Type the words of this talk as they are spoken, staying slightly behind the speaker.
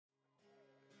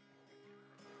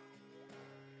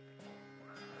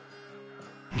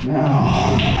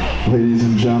Now, ladies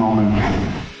and gentlemen,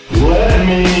 let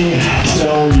me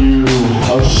tell you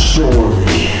a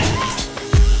story.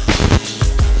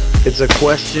 It's a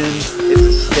question, it's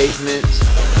a statement,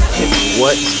 it's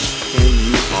what can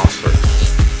you offer?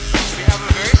 We have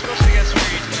a very special guest for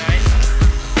you tonight.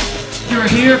 You're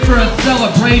here for a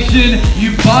celebration.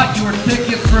 You bought your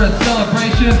tickets for a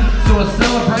celebration. So a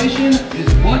celebration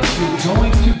is what you're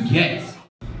going to get.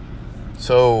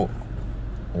 So,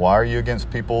 why are you against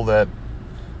people that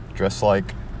dress like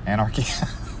anarchy?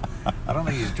 I don't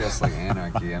think he's dressed like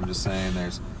anarchy. I'm just saying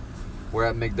we're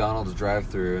at McDonald's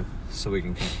drive-thru so we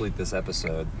can complete this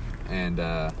episode. And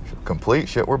Complete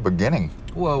shit, we're beginning.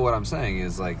 well, what I'm saying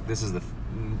is like this is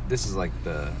like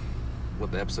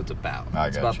what the episode's about.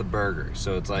 It's about the burger.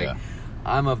 So it's like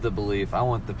I'm of the belief I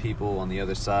want the people on the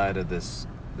other side of this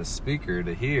speaker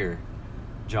to hear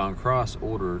John Cross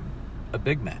order a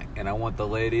Big Mac, and I want the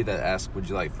lady that asked, "Would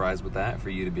you like fries with that?" for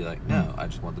you to be like, "No, I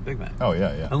just want the Big Mac." Oh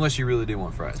yeah. Unless you really do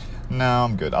want fries. No,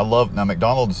 I'm good. Now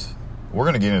McDonald's. We're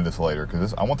gonna get into this later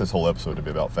because I want this whole episode to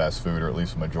be about fast food, or at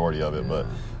least the majority of it. But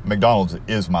McDonald's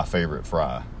is my favorite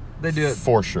fry. They do it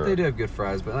for sure. They do have good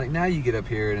fries, but like now you get up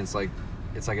here and it's like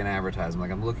an advertisement.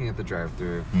 Like I'm looking at the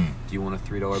drive-thru. Do you want a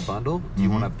 $3 bundle? Do you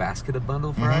want a basket of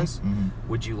bundle fries?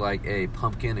 Would you like a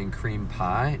pumpkin and cream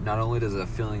pie? Not only does it have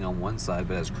filling on one side,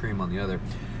 but it has cream on the other.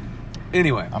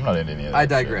 Anyway, I'm not into any of that. I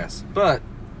digress. Shit. But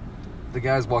the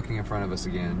guy's walking in front of us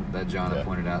again that John had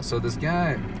pointed out. So this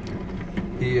guy,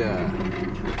 he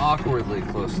awkwardly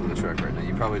close to the truck right now.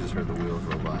 You probably just heard the wheels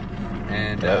roll by.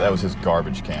 And that was his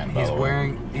garbage can. He's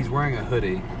wearing a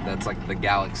hoodie that's like the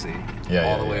Galaxy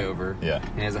all the way over. Yeah.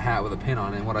 And he has a hat with a pin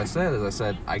on it. And what I said is,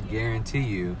 I guarantee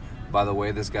you, by the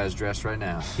way this guy's dressed right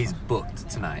now, he's booked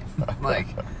tonight. Like,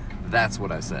 that's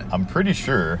what I said. I'm pretty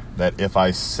sure that if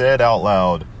I said out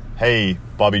loud, "Hey,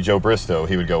 Bobby Joe Bristow,"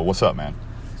 he would go, "What's up, man?"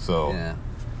 So yeah.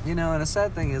 You know, and the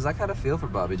sad thing is, I kind of feel for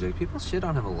Bobby Joe. People shit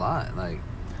on him a lot. Like,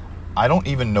 I don't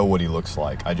even know what he looks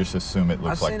like. I just assume it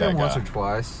looks like that guy. I've seen him once or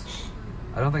twice.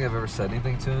 I don't think I've ever said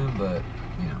anything to him, but,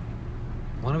 you know,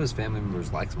 one of his family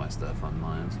members likes my stuff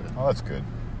online. So. Oh, that's good.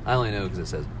 I only know because it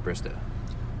says Bristow.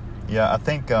 Yeah, I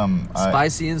think...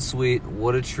 Spicy and sweet,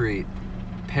 what a treat.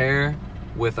 Pair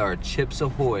with our Chips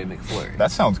Ahoy McFlurry.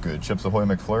 That sounds good. Chips Ahoy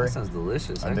McFlurry? That sounds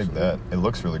delicious, I dig that. It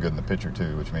looks really good in the picture,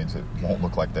 too, which means it won't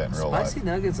look like that in real life. Spicy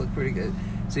nuggets look pretty good.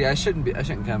 See, I shouldn't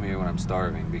come here when I'm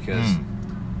starving because...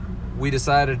 We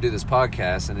decided to do this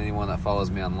podcast, and anyone that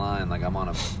follows me online, like I'm on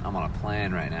a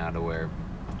plan right now to where,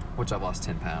 which I've lost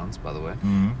 10 pounds by the way,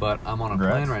 but I'm on a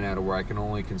plan right now to where I can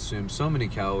only consume so many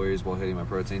calories while hitting my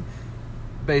protein,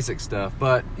 basic stuff.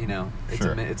 But you know,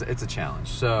 it's a challenge.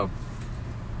 So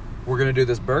we're gonna do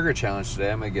this burger challenge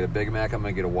today. I'm gonna get a Big Mac. I'm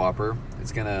gonna get a Whopper.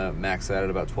 It's gonna max out at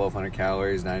about 1,200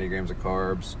 calories, 90 grams of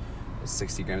carbs,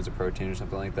 60 grams of protein or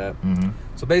something like that.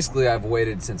 So basically I've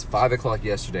waited since 5 o'clock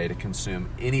yesterday to consume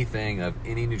anything of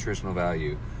any nutritional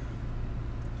value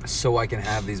so I can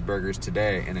have these burgers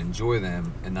today and enjoy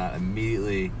them and not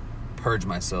immediately purge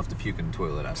myself to puke in the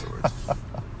toilet afterwards.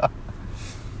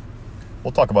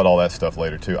 We'll talk about all that stuff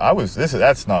later too.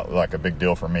 That's not like a big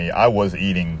deal for me. I was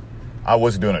doing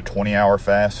a 20-hour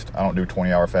fast. I don't do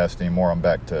 20-hour fast anymore. I'm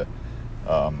back to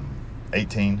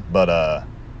 18,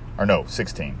 or no,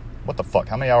 16. What the fuck?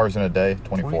 How many hours in a day?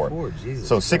 24. Jesus.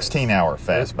 So 16-hour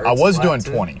fast. I was doing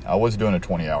 20. I was doing a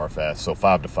 20-hour fast. So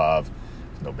 5 to 5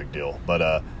 is no big deal.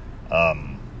 But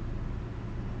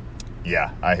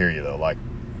yeah, I hear you though. Like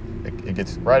it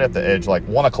gets right at the edge. Like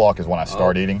 1 o'clock is when I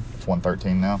start eating. It's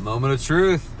 1:13 now. Moment of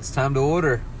truth. It's time to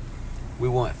order. We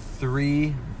want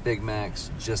 3 Big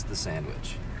Macs, just the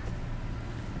sandwich.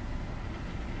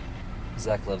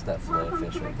 Zach loves that fillet of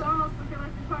fish right there.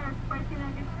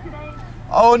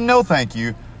 Oh, no, thank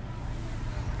you.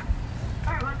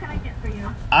 All right, what can I get for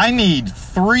you? I need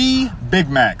 3 Big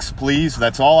Macs, please.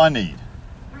 That's all I need.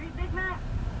 3 Big Macs?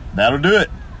 That'll do it.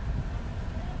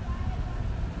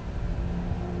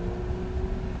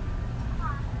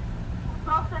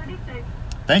 $12.76.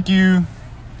 Thank you.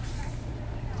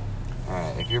 All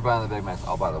right, if you're buying the Big Macs,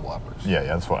 I'll buy the Whoppers. Yeah,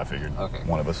 that's what I figured. Okay.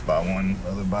 One of us buy one, the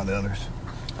other buy the others.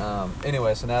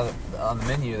 Anyway, so now that on the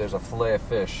menu there's a fillet of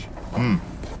fish.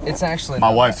 It's actually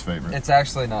my wife's favorite. It's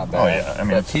actually not bad. Oh yeah, I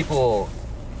mean, but people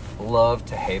love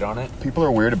to hate on it. People are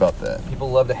weird about that.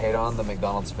 People love to hate on the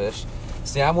McDonald's fish.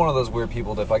 See, I'm one of those weird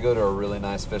people that if I go to a really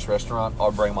nice fish restaurant,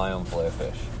 I'll bring my own fillet of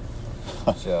fish.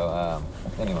 So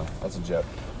anyway, that's a joke.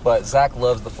 But Zach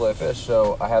loves the fillet of fish,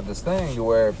 so I have this thing to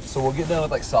where, so we'll get done with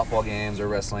like softball games or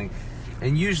wrestling,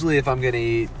 And usually if I'm going to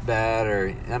eat bad,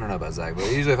 or I don't know about Zach, but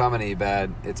usually if I'm going to eat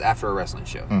bad, it's after a wrestling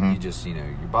show. Mm-hmm. You just, your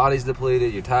body's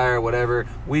depleted, you're tired, whatever.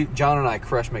 John and I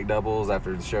crush McDoubles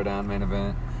after the Showdown main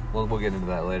event. We'll get into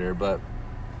that later, but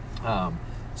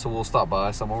so we'll stop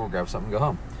by somewhere, we'll grab something and go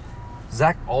home.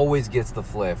 Zach always gets the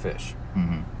filet of fish.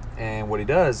 Mm-hmm. And what he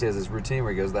does, he has this routine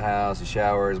where he goes to the house, he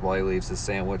showers while he leaves his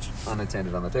sandwich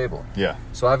unattended on the table. Yeah.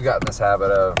 So I've gotten this habit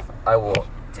of, I will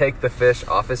take the fish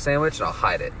off his sandwich and I'll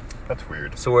hide it. That's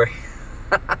weird. So where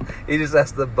he just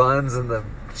has the buns and the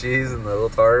cheese and the little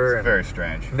tartar. It's very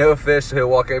strange. No fish, so he'll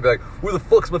walk in and be like, where the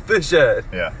fuck's my fish at?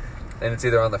 Yeah. And it's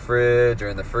either on the fridge or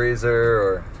in the freezer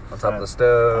or on top of the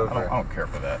stove. I don't care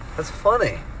for that. That's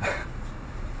funny.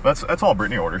 That's all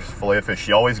Brittany orders. Filet of fish.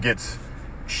 She always gets...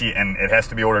 and it has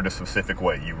to be ordered a specific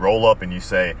way. You roll up and you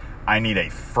say, I need a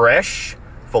fresh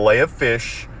filet of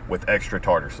fish with extra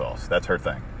tartar sauce. That's her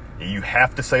thing. You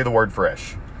have to say the word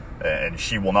fresh. And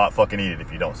she will not fucking eat it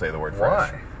if you don't say the word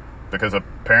fresh. Why? Because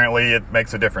apparently it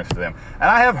makes a difference to them. And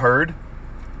I have heard,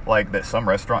 like, that some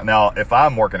restaurant... Now, if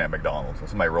I'm working at McDonald's and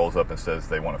somebody rolls up and says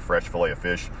they want a fresh filet of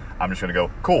fish, I'm just going to go,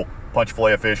 cool, punch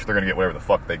filet of fish. They're going to get whatever the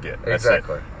fuck they get. That's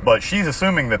Exactly. it. But she's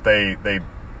assuming that they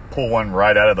pull one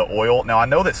right out of the oil. Now, I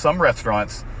know that some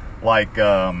restaurants, like...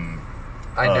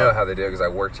 I know how they do it because I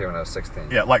worked here when I was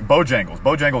 16. Yeah, like Bojangles.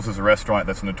 Bojangles is a restaurant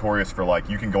that's notorious for, like,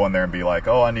 you can go in there and be like,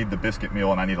 oh, I need the biscuit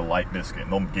meal and I need a light biscuit.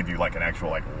 And they'll give you, like, an actual,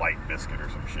 like, light biscuit or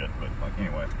some shit. But, like,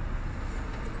 anyway.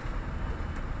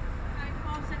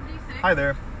 Hi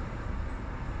there.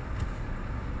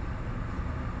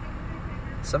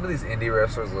 Some of these indie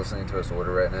wrestlers listening to us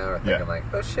order right now are thinking Yeah. like,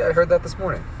 oh shit, I heard that this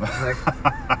morning. Like,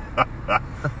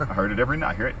 I heard it every night.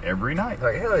 I hear it every night.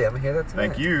 hell yeah, I'm gonna hear that tonight.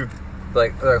 Thank you.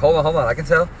 Like, hold on, I can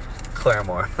tell.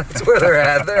 Claremore. That's where they're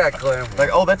at. They're at Claremore. Like,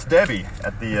 oh, that's Debbie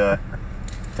at the,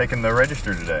 taking the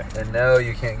register today. And no,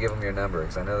 you can't give them your number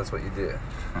because I know that's what you do.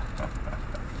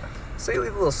 So you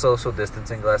leave a little social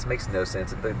distancing glass. It makes no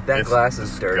sense. That It's glass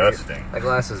is dirty. disgusting. That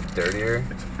glass is dirtier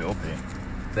It's filthy.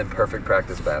 than perfect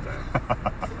practice bathroom. Can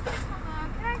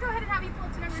I go ahead and have you pull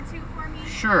to number 2 for me?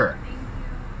 Sure. Thank you.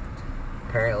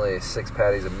 Apparently, 6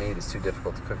 patties of meat is too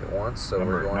difficult to cook at once, so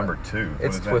we're going Number 2. What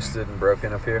It's does that twisted and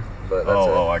broken up here, but that's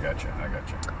Oh, it. I got you.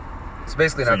 It's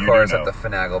basically So our you cars do have know. to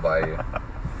finagle by you.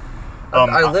 Um,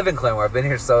 I live in Claremore. I've been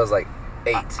here since I was like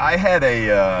 8. I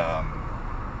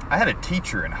had a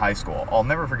teacher in high school. I'll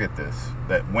never forget this.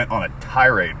 That went on a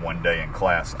tirade one day in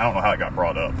class. I don't know how it got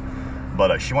brought up,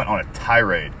 but she went on a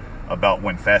tirade about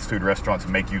when fast food restaurants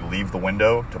make you leave the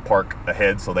window to park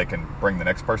ahead so they can bring the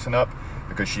next person up.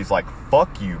 Because she's like,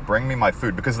 fuck you, bring me my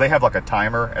food. Because they have like a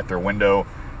timer at their window,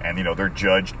 and they're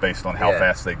judged based on how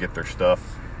fast they get their stuff.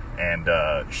 And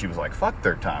she was like, fuck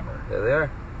their timer. There they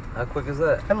are. How quick is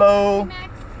that? Hello.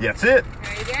 Next. Yeah, that's it.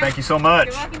 There you go. Thank you so much.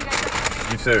 You're welcome,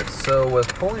 guys. You too. So was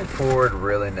pulling forward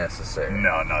really necessary?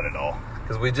 No, not at all.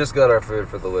 Because we just got our food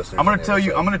for the listeners. I'm on gonna the tell other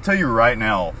you. side. I'm gonna tell you right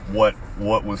now what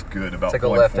was good about Take a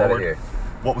pulling left forward. out of here.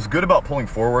 What was good about pulling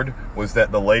forward was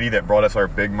that the lady that brought us our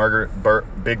Big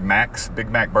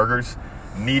Mac burgers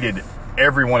needed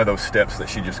every one of those steps that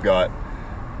she just got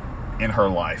in her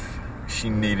life. She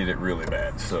needed it really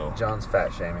bad. So John's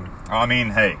fat shaming. I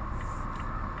mean, hey,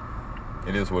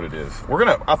 it is what it is.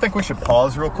 I think we should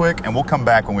pause real quick, and we'll come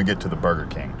back when we get to the Burger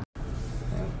King.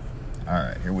 All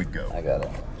right, here we go. I got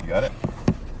it. You got it?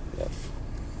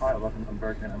 Hi, welcome to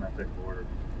Burger King. I'm at order.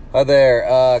 Hi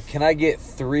there. Can I get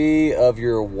 3 of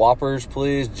your Whoppers,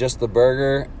 please? Just the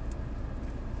burger.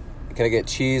 Can I get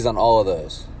cheese on all of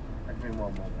those? Give me 1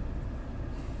 moment.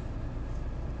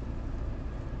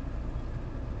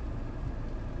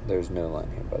 There's no line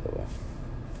here, by the way.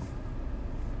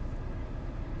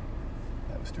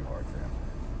 That was too hard for him.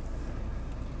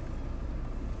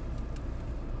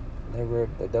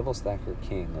 The Double Stacker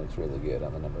King looks really good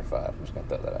on the number 5. I'm just going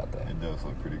to throw that out there. It does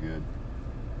look pretty good.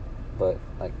 But,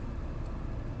 like...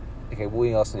 Okay,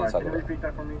 we also need to talk Can you about... repeat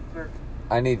that for me, sir?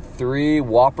 I need 3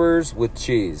 Whoppers with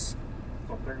cheese.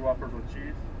 So 3 Whoppers with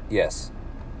cheese? Yes.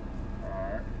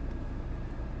 Alright.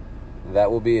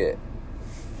 That will be it.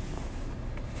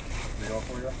 Deal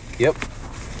for you? Yep.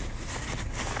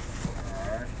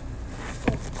 Alright.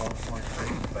 So,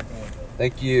 12.3, second window.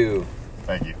 Thank you.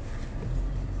 Thank you.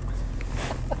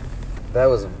 That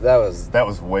was That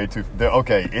was way too...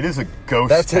 Okay, it is a ghost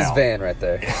that's town. his van right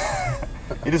there.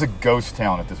 It is a ghost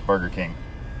town at this Burger King.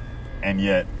 And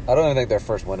yet... I don't even think their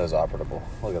first window's operable.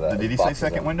 Look at that. Did he There's say boxes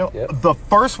second on it. window? Yep. The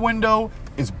first window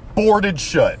is boarded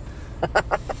shut.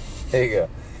 There you go.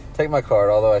 Take my card,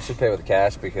 although I should pay with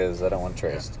cash because I don't want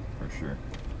traced. For sure.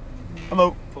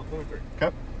 Hello.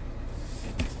 Okay.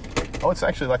 Oh, it's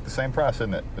actually like the same price,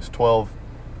 isn't it? It's $12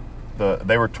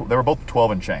 they were both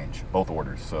 12 and change, both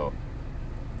orders. So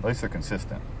at least they're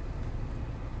consistent.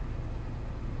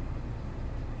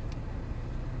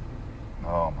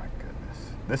 Oh my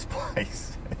goodness, this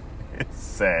place is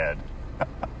sad.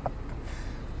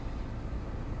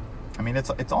 I mean, it's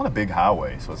on a big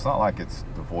highway, so it's not like it's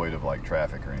devoid of like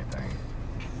traffic or anything.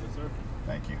 Yes, sir.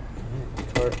 Thank you.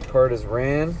 Card is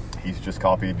ran. He's just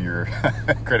copied your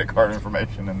credit card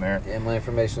information in there. And my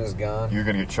information is gone. You're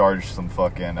gonna get charged some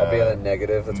fucking. I'll be on a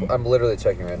negative. I'm literally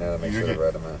checking right now to make sure the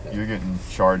right amount. You're getting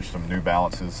charged some New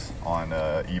Balances on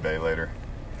eBay later.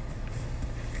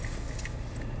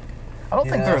 I don't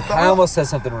think they're. I almost said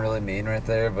something really mean right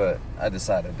there, but I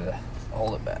decided to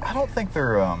hold it back. I don't think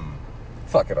they're.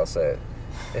 Fuck it, I'll say it.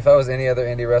 If I was any other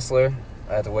indie wrestler,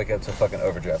 I have to wake up to a fucking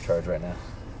overdraft charge right now.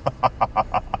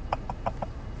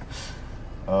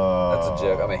 That's a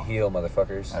joke. I'm a heel,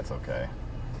 motherfuckers. That's okay.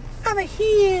 I'm a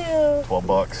heel.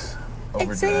 $12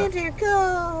 overdraft. Xander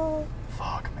Gold.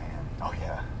 Fuck, man. Oh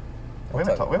yeah. We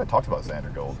haven't talked about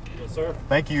Xander Gold. Yes, sir.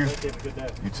 Thank you. Have a good day.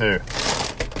 You too.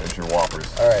 There's your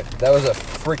Whoppers. All right, that was a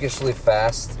freakishly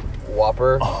fast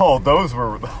Whopper. Oh, those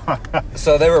were.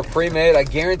 So they were pre-made. I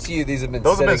guarantee you these have been.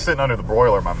 Those have been sitting under the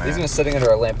broiler, my man. These have been sitting under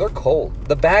our lamp. They're cold.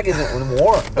 The bag isn't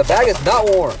warm. The bag is not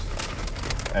warm.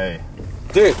 Hey,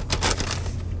 dude.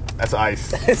 That's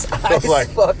ice. It's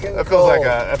ice. Fucking that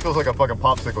cold. feels like a fucking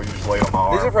popsicle you just laid on my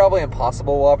arm. These are probably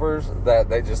Impossible Whoppers that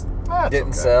they just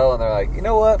didn't sell, and they're like, you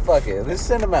know what? Fuck it. Just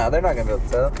send them out. They're not gonna be able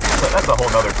to tell. That's a whole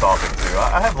nother topic too.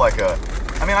 I have like a.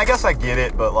 I mean, I guess I get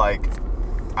it, but like,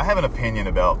 I have an opinion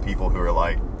about people who are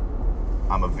like,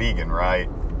 I'm a vegan, right?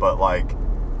 But like,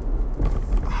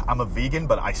 I'm a vegan,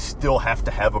 but I still have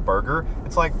to have a burger.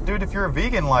 It's like, dude, if you're a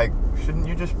vegan, like, shouldn't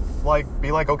you just like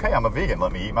be like, okay, I'm a vegan,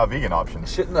 let me eat my vegan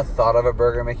options? Shouldn't the thought of a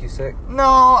burger make you sick? No,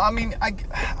 I mean,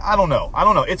 I don't know.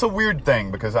 It's a weird thing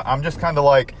because I'm just kind of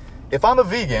like, if I'm a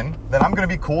vegan, then I'm gonna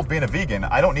be cool with being a vegan.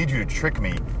 I don't need you to trick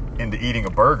me into eating a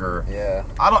burger. Yeah.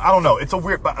 I don't know. It's a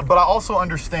weird, but I also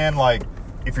understand like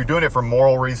if you're doing it for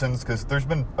moral reasons, because there's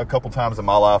been a couple times in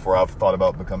my life where I've thought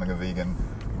about becoming a vegan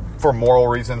for moral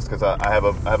reasons, because I have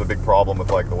a big problem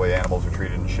with like the way animals are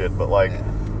treated and shit. But like,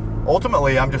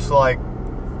 ultimately, I'm just like,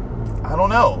 I don't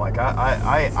know. Like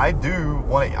I do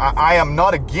want to. I am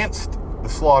not against the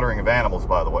slaughtering of animals.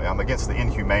 By the way, I'm against the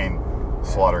inhumane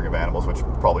slaughtering of animals, which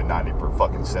probably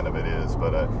 90% of it is.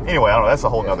 But anyway, I don't know. That's a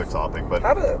whole nother topic. But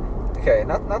okay,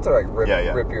 not to like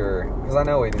rip your, because I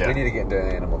know we need to get into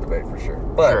an animal debate for sure.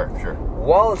 But sure.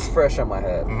 While it's fresh on my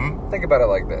head, think about it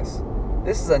like this.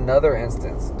 This is another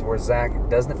instance to where Zach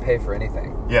doesn't pay for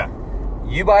anything. Yeah.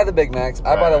 You buy the Big Macs,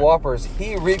 I buy the Whoppers.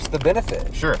 He reaps the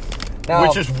benefit. Sure. Now,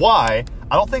 which is why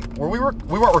I don't think we weren't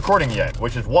recording yet.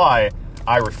 Which is why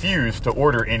I refuse to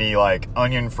order any like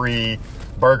onion-free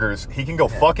burgers. He can go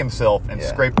fuck himself and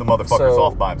scrape the motherfuckers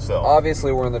off by himself.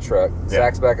 Obviously, we're in the truck.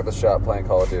 Zach's back at the shop playing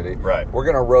Call of Duty. Right. We're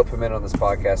gonna rope him in on this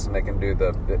podcast and make him do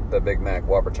the Big Mac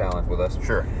Whopper challenge with us.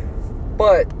 Sure.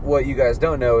 But what you guys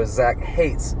don't know is Zach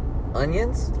hates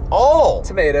onions,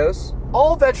 tomatoes,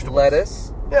 all vegetables,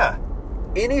 lettuce,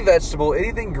 any vegetable,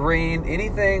 anything green,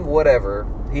 anything whatever,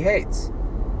 he hates.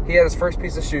 He had his first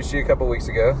piece of sushi a couple weeks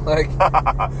ago. Like,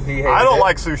 he hated I don't it.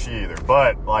 like sushi either,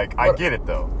 but like I get it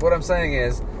though. What I'm saying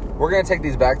is, we're gonna take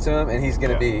these back to him, and he's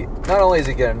gonna be, not only is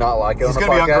he gonna not like it, he's on the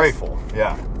gonna podcast, be ungrateful.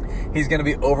 Yeah. He's gonna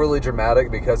be overly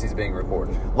dramatic because he's being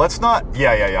recorded. Let's not.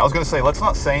 Yeah. I was gonna say, let's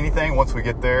not say anything once we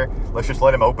get there. Let's just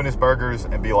let him open his burgers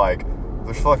and be like,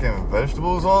 "There's fucking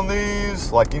vegetables on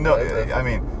these." Like, you know, I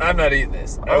mean, I'm not eating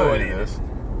this. I wouldn't eat this.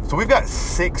 So we've got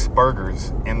 6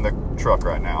 burgers in the truck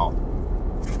right now.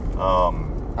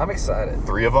 I'm excited.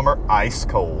 3 of them are ice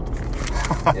cold.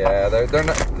 Yeah, they're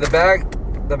not.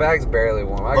 The bag's barely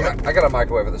warm. I got a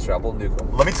microwave at the shop. We'll nuke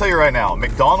them. Let me tell you right now,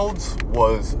 McDonald's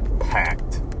was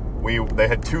packed. They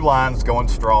had 2 lines going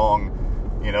strong.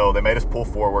 You know, they made us pull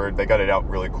forward. They got it out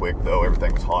really quick, though.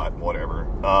 Everything was hot, whatever.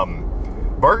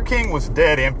 Burger King was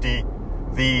dead empty.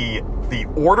 The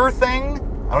order thing,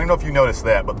 I don't even know if you noticed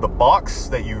that, but the box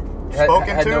that you spoke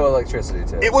into, had no electricity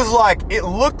to it. It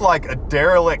looked like a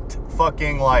derelict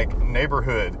fucking like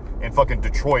neighborhood in fucking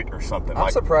Detroit or something. I'm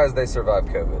surprised they survived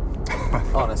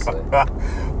COVID, honestly.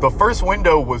 The first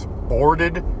window was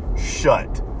boarded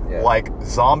shut, like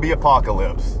zombie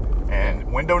apocalypse.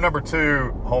 And window number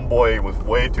 2, homeboy was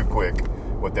way too quick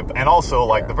with them. And also,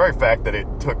 like, the very fact that it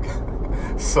took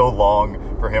so long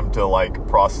for him to, like,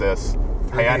 process,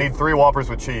 hey, I need 3 Whoppers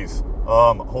with cheese.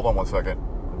 Hold on one second.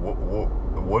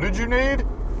 What did you need?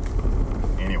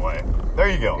 Anyway, there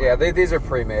you go. Yeah, these are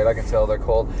pre-made. I can tell they're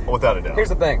cold. Without a doubt. Here's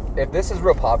the thing. If this is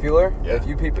real popular, if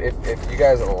you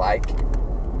guys like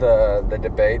the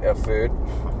debate of food,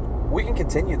 we can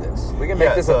continue this. We can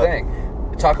make this a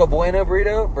thing. Taco Bueno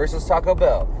burrito versus Taco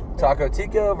Bell. Taco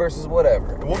Tico versus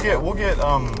whatever. Those.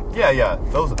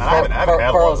 I haven't had a lot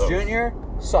of Carl's those. Jr.,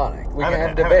 Sonic. We can have a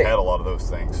haven't debate. had a lot of those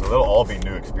things, so they'll all be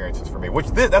new experiences for me.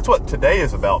 That's what today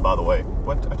is about, by the way.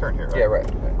 What I turned here, right? Yeah, right.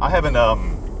 I haven't.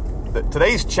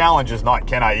 Today's challenge is not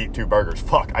can I eat 2 burgers?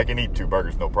 Fuck, I can eat 2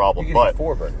 burgers, no problem. You can eat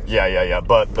 4 burgers. Yeah.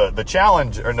 But the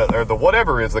challenge or the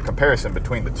whatever is the comparison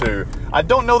between the two. I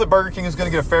don't know that Burger King is going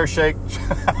to get a fair shake.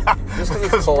 Just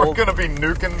because we're going to be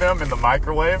nuking them in the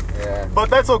microwave. Yeah. But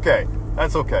that's okay.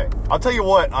 That's okay. I'll tell you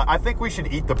what. I think we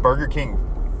should eat the Burger King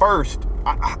first.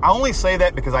 I only say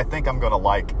that because I think I'm going to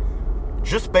like,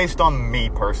 just based on me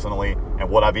personally and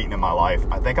what I've eaten in my life,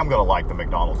 I think I'm going to like the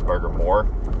McDonald's burger more.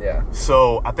 Yeah.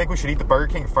 So I think we should eat the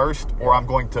Burger King first, or I'm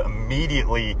going to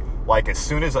immediately, like as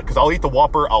soon as, because I'll eat the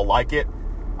Whopper, I'll like it.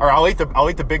 Or I'll eat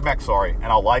the Big Mac, and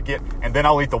I'll like it. And then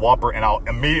I'll eat the Whopper and I'll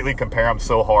immediately compare them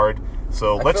so hard.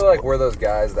 So I feel like we're those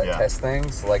guys that test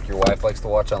things, like your wife likes to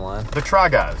watch online. The try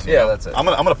guys. Yeah, that's it. I'm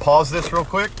gonna pause this real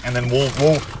quick, and then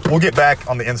we'll get back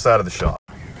on the inside of the shop.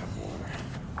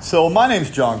 So my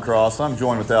name's John Cross. I'm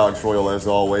joined with Alex Royal as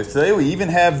always. Today we even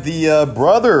have the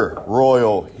brother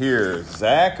Royal here.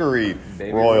 Zachary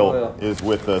Royal is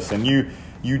with us, and you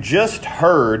just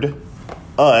heard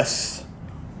us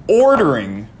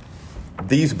ordering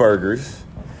these burgers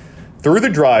through the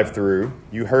drive-thru.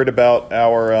 You heard about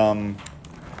our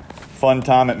fun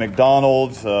time at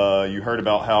McDonald's. You heard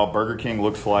about how Burger King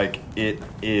looks like it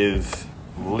is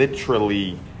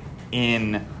literally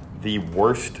in the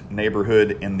worst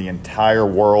neighborhood in the entire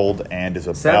world and is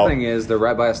about... Sad thing is, they're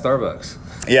right by a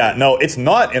Starbucks. Yeah, no, it's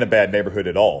not in a bad neighborhood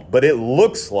at all, but it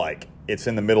looks like it's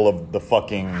in the middle of the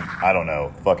fucking, I don't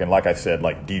know, fucking, like I said,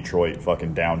 like Detroit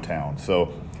fucking downtown.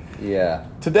 So... Yeah.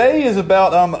 Today is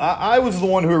about, I was the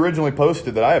one who originally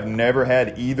posted that I have never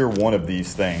had either one of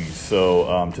these things.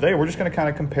 So today we're just going to kind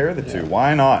of compare the two.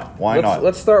 Why not? Not?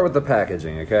 Let's start with the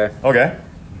packaging, okay? Okay.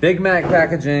 Big Mac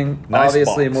packaging, Nice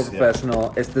obviously box, more professional.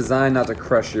 Yeah. It's designed not to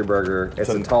crush your burger. It's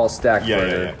a tall stack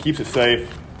burger. Yeah. Keeps it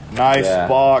safe. Nice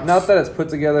box. Not that it's put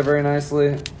together very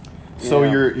nicely. So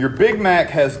your Big Mac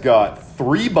has got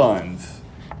 3 buns,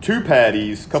 2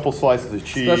 patties, couple slices of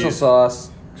cheese.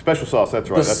 Special sauce, that's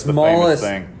right. That's the famous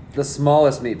thing. The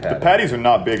smallest meat patty. The patties are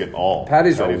not big at all.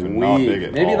 Patties are not big at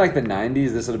all. Maybe in like the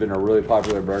 90s, this would have been a really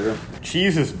popular burger.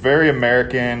 Cheese is very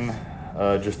American.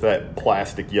 Just that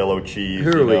plastic yellow cheese.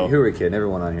 Who are we kidding?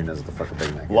 Everyone on here knows what the fuck a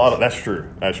Big Mac is. That's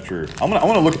true. I'm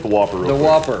gonna look at the Whopper real quick. The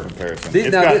Whopper comparison.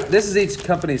 This is each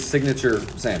company's signature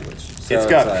sandwich. So it's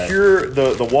got pure.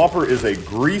 The Whopper is a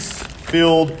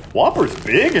grease-filled. Whopper's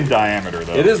big in diameter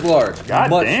though. It is large.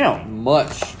 Damn.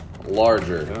 Much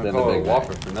larger than the Big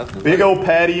Whopper Mac. for nothing. Big old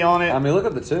patty on it. I mean, look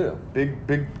at the two. Big,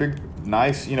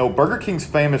 nice. You know, Burger King's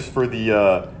famous for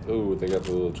the. Ooh, they got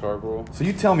the little charbroil. So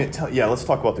you tell me, let's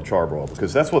talk about the charbroil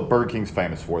because that's what Burger King's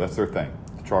famous for. That's their thing,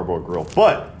 the charbroil grill.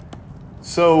 But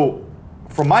so,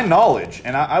 from my knowledge,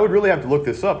 and I would really have to look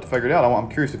this up to figure it out. I'm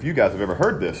curious if you guys have ever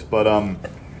heard this, but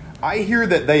I hear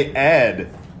that they add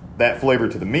that flavor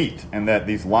to the meat, and that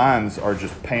these lines are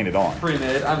just painted on.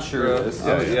 Pre-made, I'm sure it is.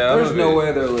 Yeah, There's no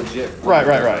way they're legit. Right.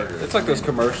 It's like those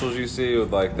commercials you see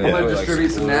with like I'm gonna distribute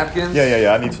some napkins.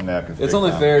 Yeah. I need some napkins. It's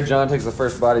only fair. John takes the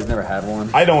first bite. He's never had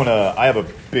one. I don't. I have a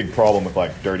big problem with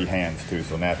like dirty hands too,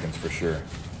 so napkins for sure.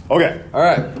 Okay. All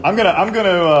right. I'm gonna.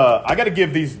 I gotta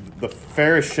give these the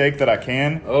fairest shake that I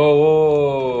can.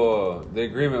 Oh, the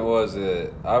agreement was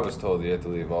that I was told you had to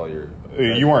leave all your.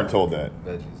 You weren't told that.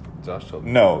 Veggies. Josh told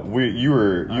me. No,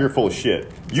 you're full of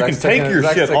shit. You can Zach's take your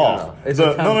shit taking off. It's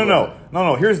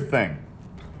No. Here's the thing.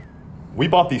 We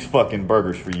bought these fucking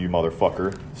burgers for you,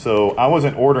 motherfucker. So I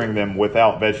wasn't ordering them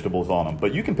without vegetables on them.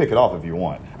 But you can pick it off if you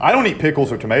want. I don't eat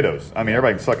pickles or tomatoes. I mean,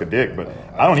 everybody can suck a dick, but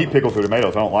I don't eat pickles or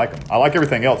tomatoes. I don't like them. I like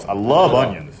everything else. I love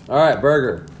onions. All right,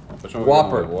 burger. Which one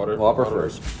Whopper. Water? Whopper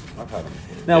first. I've had them.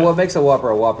 Now, what makes a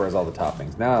Whopper is all the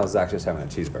toppings. Now Zach's just having a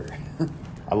cheeseburger.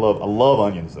 I love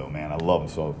onions though, man. I love them.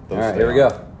 So all right, here we go.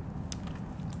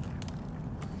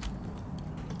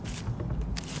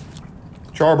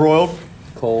 Charbroiled.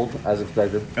 Cold, as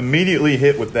expected. Immediately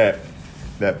hit with that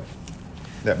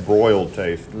broiled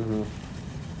taste. Mm-hmm.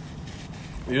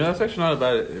 You know, that's actually not a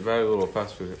bad little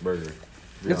fast food burger.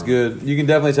 It's good. You can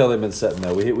definitely tell they've been setting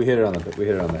though. We hit it on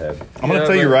the head. I'm gonna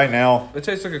tell you right now. It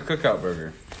tastes like a cookout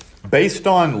burger. Based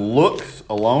on looks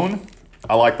alone,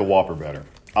 I like the Whopper better.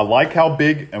 I like how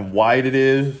big and wide it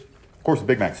is. Of course, the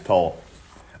Big Mac's tall.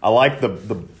 I like the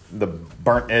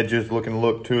burnt edges looking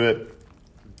look to it.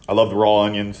 I love the raw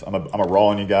onions. I'm a raw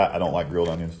onion guy. I don't like grilled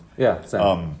onions. Yeah,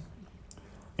 same.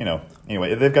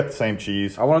 Anyway, they've got the same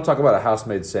cheese. I want to talk about a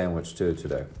house-made sandwich too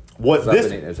today. What So I've this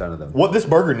been eating a ton of them. what this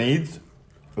burger needs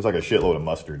is like a shitload of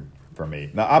mustard for me.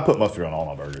 Now I put mustard on all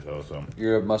my burgers though, so.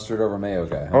 You're a mustard over mayo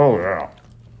guy. Huh? Oh yeah.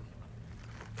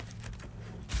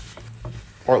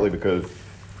 Partly because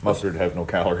mustard has no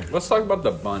calories. Let's talk about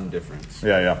the bun difference.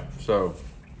 Yeah. So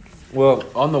Well,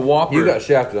 on the Whopper, you got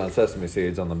shafted on sesame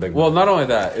seeds on the Big Mac. well, not only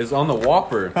that is on the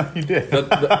Whopper. You did.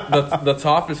 the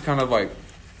top is kind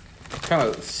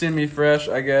of semi-fresh,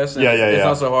 I guess. And it's Yeah.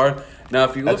 not so hard. Now,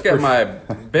 if you look That's at my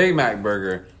Big Mac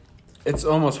burger, it's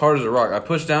almost hard as a rock. I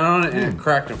pushed down on it and it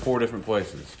cracked in 4 different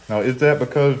places. Now, is that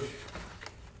because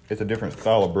it's a different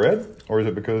style of bread, or is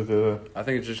it because? I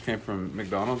think it just came from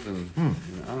McDonald's, and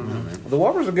I don't know, man. the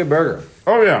Whopper's a good burger.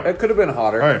 Oh yeah. It could have been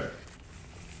hotter. Hey,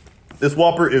 this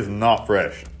Whopper is not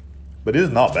fresh, but it is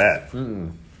not bad.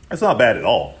 It's not bad at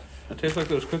all. It tastes like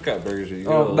those cookout burgers that you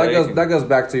get. Oh, that goes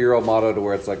back to your old motto to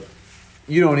where it's like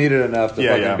you don't eat it enough to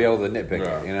fucking be able to nitpick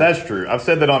Yeah. it. You know? That's true. I've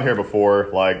said that on here before.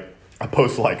 I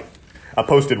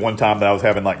posted one time that I was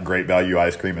having like Great Value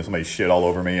ice cream and somebody shit all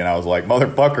over me, and I was like,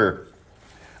 motherfucker,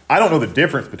 I don't know the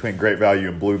difference between Great Value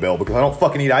and Bluebell because I don't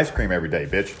fucking eat ice cream every day,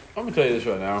 bitch. I'm gonna tell you this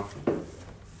right now.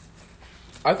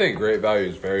 I think Great Value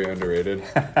is very underrated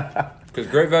because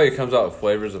Great Value comes out with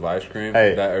flavors of ice cream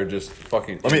that are just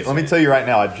fucking. Let me tell you right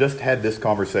now. I just had this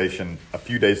conversation a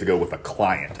few days ago with a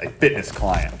client, a fitness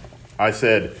client. I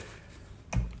said,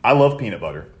 I love peanut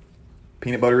butter.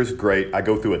 Peanut butter is great. I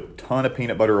go through a ton of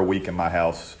peanut butter a week in my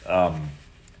house,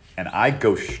 and I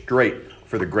go straight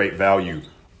for the Great Value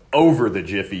over the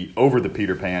Jiffy, over the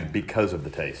Peter Pan because of the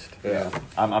taste. Yeah.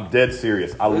 I'm dead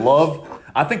serious.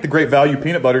 I think the Great Value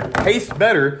peanut butter tastes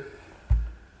better,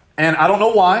 and I don't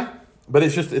know why, but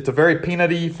it's a very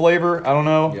peanutty flavor. I don't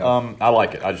know. Yeah. I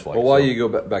like it. I just like it. Well, while you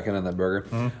go back in on that burger,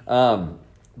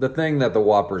 the thing that the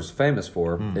Whopper's famous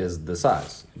for is the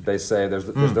size. They say there's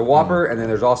the Whopper, and then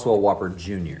there's also a Whopper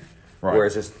Junior, Right. where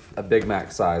it's just a Big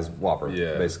Mac size Whopper,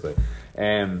 Yeah. basically.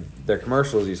 And their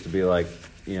commercials used to be like,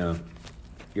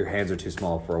 your hands are too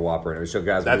small for a Whopper, and it would show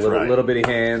guys That's with right. little bitty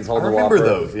hands I holding the remember Whopper.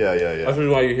 those. Yeah. That's the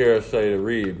reason why you hear us say to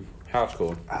Reed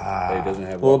Haskell that he doesn't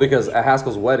have. Well, Whopper. because at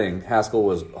Haskell's wedding, Haskell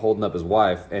was holding up his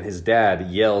wife, and his dad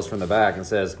yells from the back and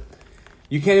says,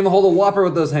 "You can't even hold a Whopper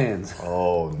with those hands."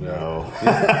 Oh no.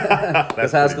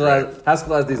 Because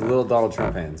Haskell has these little Donald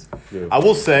Trump hands. I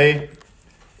will say,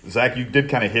 Zach, you did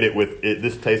kind of hit it with it.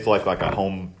 This tastes like a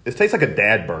home. This tastes like a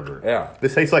dad burger. Yeah.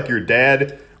 This tastes like your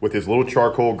dad with his little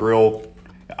charcoal grill.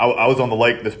 I was on the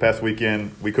lake this past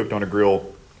weekend. We cooked on a grill.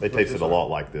 They tasted a lot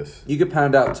like this. You could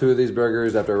pound out 2 of these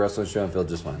burgers after a wrestling show and feel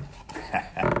just fine.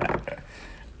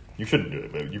 You shouldn't do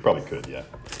it, but you probably could, yeah.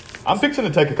 I'm fixing to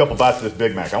take a couple bites of this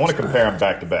Big Mac. I want to compare them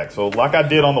back to back. So like I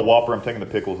did on the Whopper, I'm taking the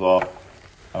pickles off.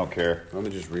 I don't care. Let me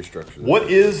just restructure this.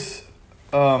 What is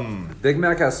Big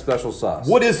Mac has special sauce.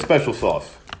 what is special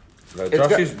sauce?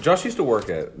 Josh used to work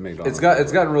at McDonald's.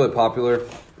 It's gotten really popular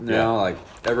now. Yeah. Like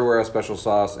everywhere has special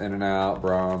sauce. In-N-Out,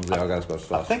 Brahms, they all got a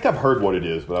special I sauce. think I've heard what it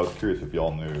is, but I was curious if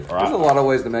y'all knew. There's a lot of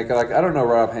ways to make it. Like I don't know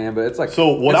right offhand, but it's like So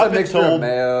what it's I've a been mixture told of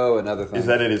mayo and other things. is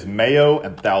that it is mayo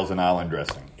and Thousand Island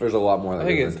dressing. There's a lot more. That I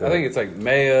think goes it's into it. like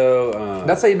mayo.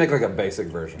 That's how you make like a basic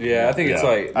version. Yeah, I think it's Yeah.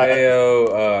 like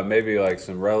mayo, maybe like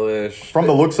some relish. From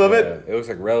the looks of it, It looks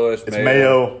like relish. it's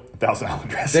mayo, Thousand Island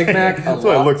dressing. Big Mac. That's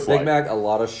what it looks like. Big Mac, a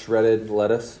lot of shredded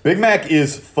lettuce. Big Mac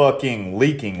is fucking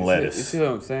leaking You lettuce. see what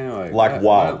I'm saying? Like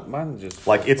wild. Mine just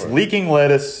Like it's leaking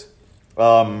lettuce,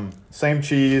 same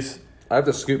cheese. I have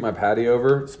to scoop my patty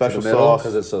over Special to the middle sauce.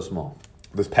 because it's so small.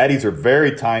 Those patties are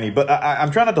very tiny, but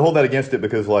I'm trying not to hold that against it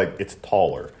because like it's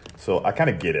taller. So I kind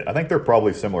of get it. I think they're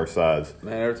probably similar size.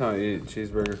 Man, every time I eat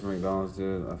cheeseburger from McDonald's,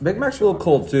 dude. I Big Mac's a little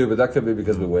cold too, but that could be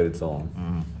because we waited so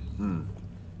long.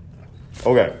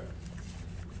 Okay.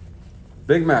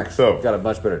 Big Mac's So- got a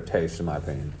much better taste, in my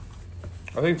opinion.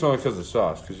 I think it's only because of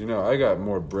sauce, because I got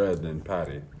more bread than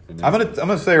patty. I'm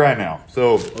gonna say right now.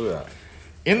 So Look at that.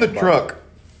 in the truck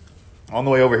on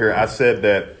the way over here, I said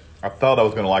that I thought I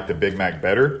was gonna like the Big Mac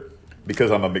better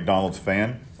because I'm a McDonald's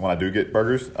fan when I do get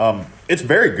burgers. It's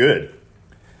very good,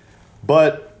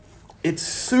 but it's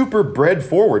super bread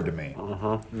forward to me.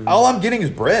 All I'm getting is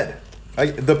bread.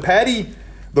 The patty,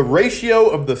 the ratio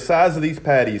of the size of these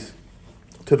patties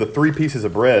to the 3 pieces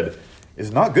of bread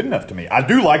is not good enough to me. I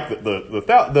do like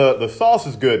the sauce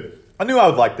is good. I knew I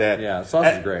would like that. Yeah, sauce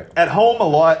is great. At home, a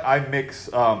lot I mix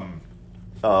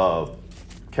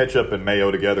ketchup and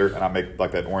mayo together, and I make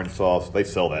like that orange sauce. They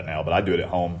sell that now, but I do it at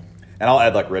home, and I'll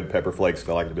add like red pepper flakes. 'Cause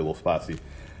I like it to be a little spicy.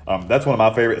 That's one of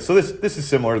my favorites. So this is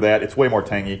similar to that. It's way more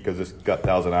tangy because it's got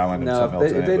Thousand Island and No, something if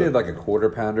else they, in if they it. did like a quarter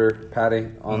pounder patty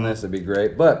on this, it'd be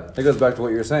great. But it goes back to what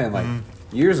you were saying. Like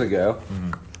years ago,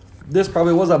 this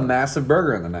probably was a massive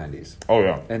burger in the 90s. Oh,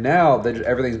 yeah. And now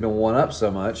everything's been one up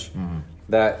so much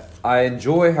that I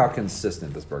enjoy how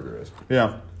consistent this burger is.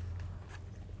 Yeah.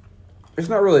 It's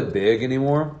not really big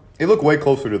anymore. It looked way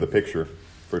closer to the picture,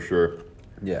 for sure.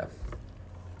 Yeah.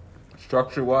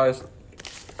 Structure-wise,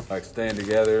 like staying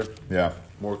together, Yeah.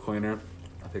 more cleaner.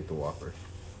 I think the Whopper.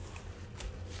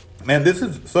 Man, this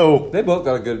is so. They both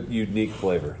got a good, unique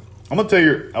flavor. I'm gonna tell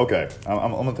you. Okay,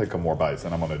 I'm gonna take a couple more bites,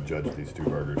 and I'm gonna judge these two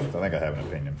burgers. I think I have an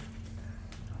opinion.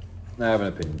 I have an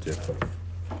opinion, too.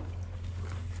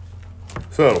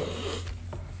 So,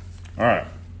 all right.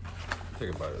 Take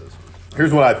a bite of this one.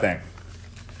 Here's what I think.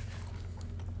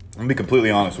 I'm gonna be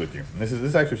completely honest with you. This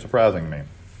is actually surprising to me.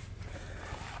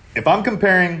 If I'm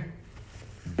comparing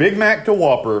Big Mac to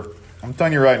Whopper, I'm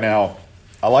telling you right now,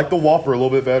 I like the Whopper a little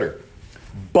bit better.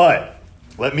 But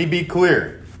let me be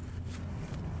clear.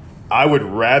 I would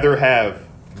rather have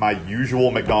my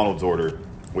usual McDonald's order,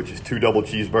 which is 2 double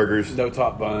cheeseburgers, No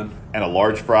top bun. and a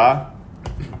large fry.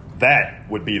 That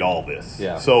would beat all this.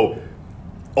 Yeah. So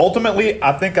ultimately,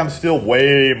 I think I'm still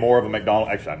way more of a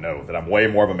McDonald's. Actually, I know that I'm way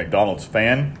more of a McDonald's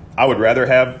fan. I would rather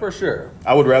have For sure.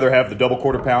 I would rather have the double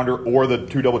quarter pounder or the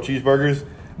 2 double cheeseburgers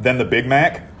than the Big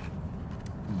Mac,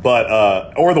 but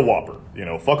or the Whopper. You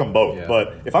know, fuck them both. Yeah.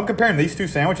 But if I'm comparing these two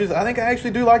sandwiches, I think I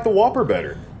actually do like the Whopper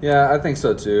better. Yeah, I think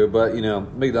so too. But, you know,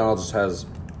 McDonald's just has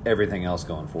everything else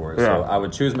going for it. Yeah. So I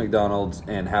would choose McDonald's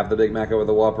and have the Big Mac over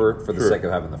the Whopper for the Sure. sake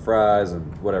of having the fries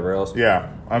and whatever else. Yeah,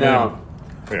 I mean, Now-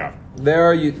 yeah, They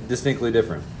are distinctly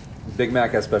different. Big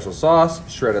Mac has special sauce,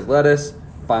 shredded lettuce,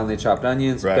 finely chopped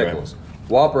onions, Right, pickles.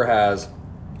 Whopper has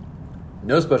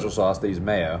no special sauce. They use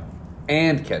mayo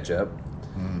and ketchup.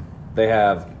 They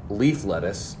have leaf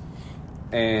lettuce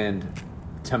and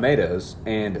tomatoes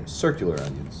and circular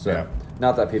onions. So, Yeah.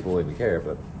 not that people even care,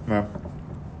 but yeah.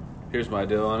 Here's my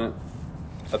deal on it.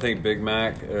 I think Big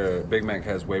Mac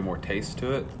has way more taste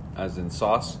to it, as in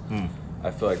sauce. I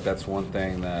feel like that's one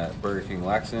thing that Burger King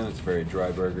lacks in. It's a very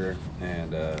dry burger,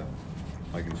 and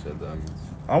like you said, the onions.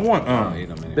 I want I don't eat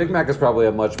them anyway. Big Mac is probably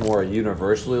a much more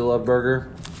universally loved burger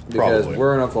because Probably.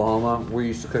 we're in Oklahoma. We're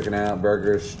used to cooking out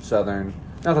burgers, Southern.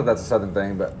 Not that that's a Southern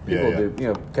thing, but people Yeah. do, you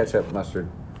know, ketchup, mustard.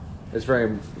 It's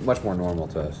very much more normal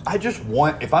to us. I just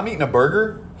want, if I'm eating a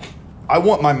burger, I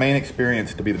want my main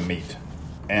experience to be the meat.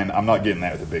 And I'm not getting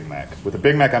that with a Big Mac. With a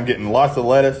Big Mac, I'm getting lots of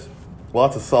lettuce,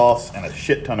 lots of sauce, and a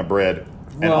shit ton of bread.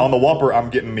 And Well- on the Whopper, I'm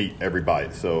getting meat every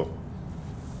bite. So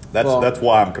that's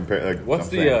why I'm comparing. Like,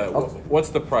 What's what's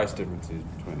the price differences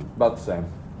between them? About the same.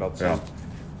 About the Yeah. same.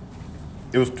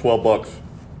 It was $12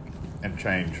 and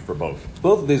change for both.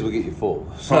 Both of these will get you full.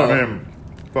 So, I mean,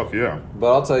 fuck yeah.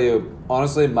 but I'll tell you,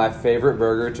 honestly, my favorite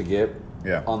burger to get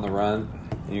Yeah. on the run,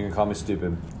 and you can call me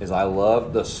stupid, is I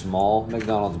love the small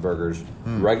McDonald's burgers.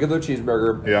 Regular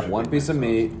cheeseburger, Yeah. one piece of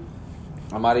meat.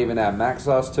 I might even add mac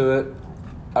sauce to it.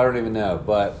 I don't even know,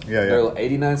 but Yeah, yeah. they're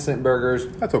 89-cent burgers.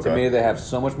 That's okay. To me, they have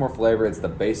so much more flavor. It's the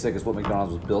basic. It's what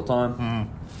McDonald's was built on.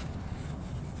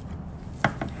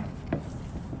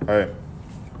 Hey,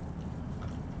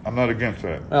 I'm not against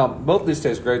that. Now, both of these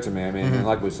taste great to me. I mean, and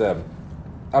like we said,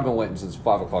 I've been waiting since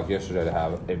 5 o'clock yesterday to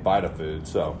have a bite of food,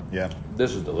 so Yeah,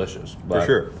 this is delicious. for But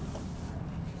sure.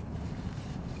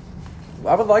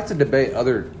 I would like to debate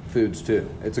other foods too.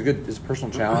 It's a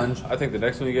personal challenge. I think the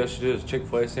next one you guys should do is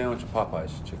Chick-fil-A sandwich and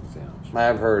Popeye's chicken sandwich. I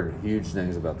have heard huge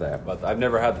things about that. But I've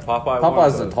never had the Popeye one.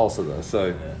 Popeye's in but- Tulsa though,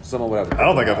 so someone would have to. I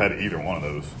don't think I've had either one of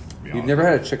those. To be You've honest. never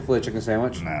had a Chick-fil-A chicken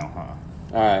sandwich? No, huh?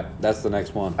 All right, that's the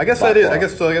next one. I guess By that is.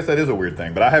 far. I guess that is a weird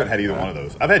thing, but I haven't had either one of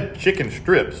those. I've had chicken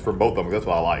strips from both of them. That's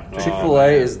what I like.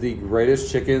 Chick-fil-A is the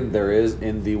greatest chicken there is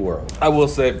in the world. I will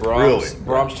say Brahms. Really?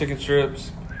 Brahms chicken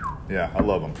strips. Yeah, I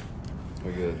love them.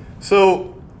 They're good.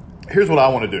 So, here's what I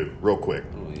want to do, real quick.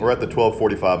 We're at the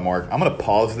 12:45 mark. I'm gonna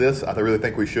pause this. I really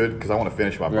think we should because I want to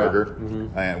finish my burger,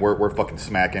 and we're fucking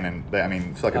smacking. And I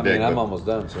mean, suck a I dick. mean, I'm but- almost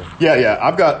done. So Yeah.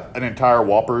 I've got an entire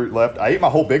Whopper left. I ate my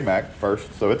whole Big Mac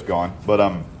first, so it's gone. But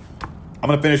I'm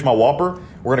gonna finish my Whopper.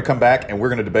 We're gonna come back and we're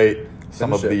gonna debate some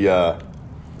Finish of it.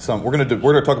 the we're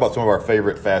gonna talk about some of our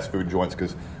favorite fast food joints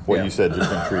because what Yeah. you said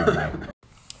just intrigued me.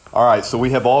 All right, so we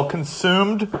have all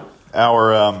consumed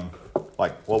our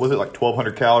like what was it, like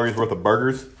 1,200 calories worth of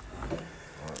burgers.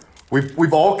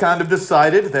 We've all kind of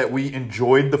decided that we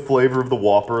enjoyed the flavor of the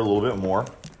Whopper a little bit more,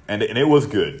 and it was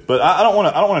good. But I don't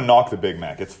want to knock the Big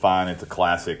Mac. It's fine. It's a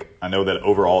classic. I know that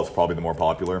overall it's probably the more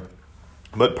popular.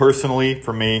 But personally,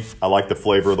 for me, I like the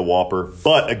flavor of the Whopper.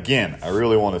 But again, I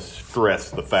really want to stress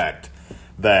the fact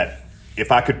that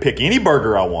if I could pick any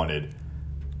burger I wanted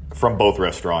from both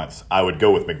restaurants, I would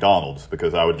go with McDonald's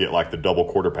because I would get like the double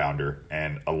quarter pounder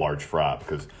and a large fry.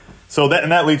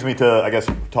 That leads me to, I guess,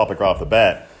 topic right off the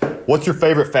bat. What's your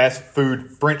favorite fast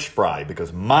food French fry?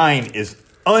 Because mine is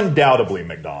undoubtedly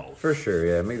McDonald's. For sure,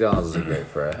 yeah. McDonald's is a great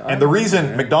fry. And the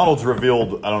reason McDonald's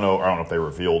revealed, I don't know if they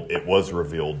revealed, it was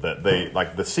revealed that they,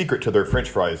 like, the secret to their French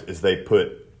fries is they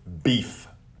put beef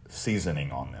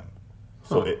seasoning on them.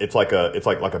 So it's like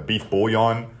a beef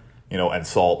bouillon, you know, and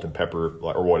salt and pepper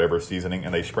or whatever seasoning,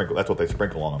 and that's what they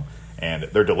sprinkle on them. And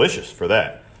they're delicious for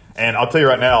that. And I'll tell you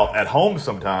right now, at home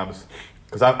sometimes,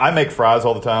 because I make fries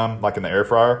all the time, like in the air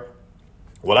fryer,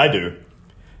 what I do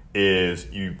is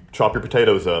you chop your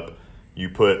potatoes up, you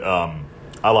put,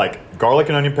 I like garlic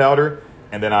and onion powder,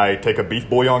 and then I take a beef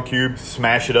bouillon cube,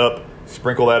 smash it up,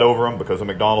 sprinkle that over them because of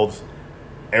McDonald's,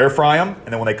 air fry them,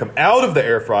 and then when they come out of the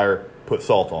air fryer, put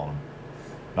salt on them.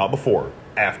 Not before,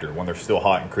 after, when they're still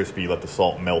hot and crispy, let the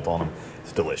salt melt on them.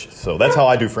 It's delicious. So that's how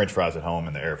I do French fries at home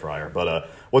in the air fryer. But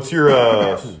what's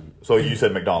your, so you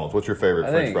said McDonald's. What's your favorite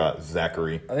French fry,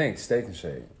 Zachary? I think Steak and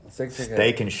Shake.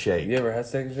 Steak and Shake. You ever had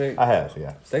Steak and Shake? I have,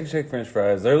 yeah. Steak and Shake French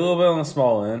fries. They're a little bit on the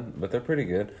small end, but they're pretty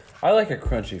good. I like a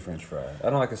crunchy French fry. I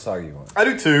don't like a soggy one. I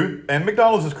do too. And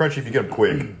McDonald's is crunchy if you get them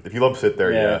quick. If you love to sit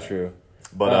there, yeah. True.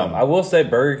 But I will say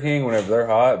Burger King, whenever they're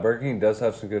hot, Burger King does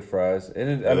have some good fries.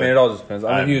 And it all just depends.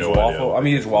 I'm a huge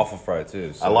waffle fry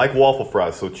too. So. I like waffle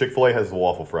fries. So Chick-fil-A has the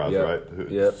waffle fries, right?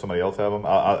 Yep. Somebody else have them?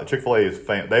 Chick-fil-A is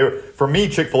for me,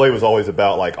 Chick-fil-A was always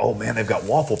about like, oh man, they've got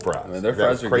waffle fries. I mean, their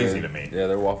fries are crazy good. to me. Yeah,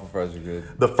 their waffle fries are good.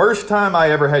 The first time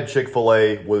I ever had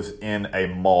Chick-fil-A was in a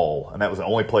mall, and that was the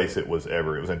only place it was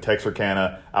ever. It was in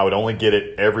Texarkana. I would only get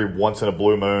it every once in a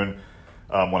blue moon.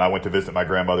 When I went to visit my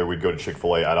grandmother, we'd go to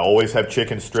Chick-fil-A. I'd always have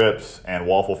chicken strips and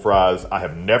waffle fries. I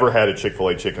have never had a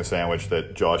Chick-fil-A chicken sandwich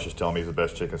that Josh is telling me is the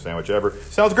best chicken sandwich ever.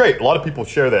 Sounds great. A lot of people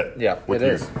share that with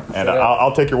you. And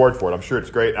I'll take your word for it. I'm sure it's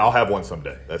great. I'll have one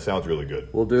someday. That sounds really good.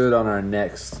 We'll do it on our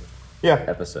next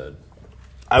episode.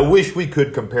 I wish we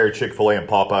could compare Chick-fil-A and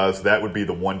Popeyes. That would be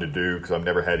the one to do because I've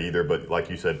never had either. But like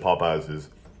you said, Popeyes is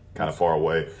kind of far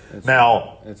away.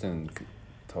 It's in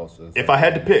Tulsa. If I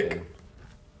had to pick,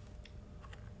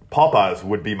 Popeyes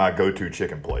would be my go-to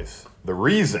chicken place. The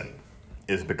reason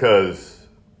is because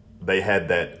they had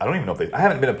that, I don't even know if I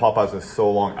haven't been to Popeyes in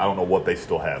so long, I don't know what they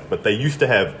still have. But they used to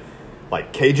have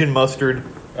like Cajun mustard,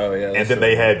 and then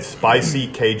they had spicy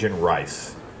Cajun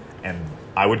rice. And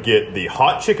I would get the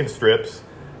hot chicken strips,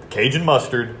 Cajun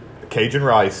mustard, Cajun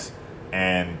rice,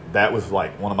 and that was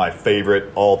like one of my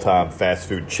favorite all-time fast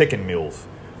food chicken meals.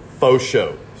 Faux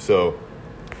show. So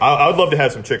I would love to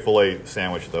have some Chick-fil-A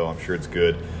sandwich though. I'm sure it's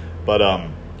good. But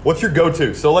what's your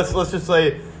go-to? So let's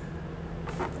say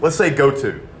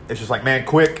go-to. It's just like, man,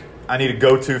 quick, I need a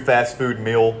go-to fast food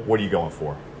meal. What are you going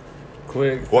for?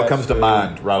 Quick. What comes to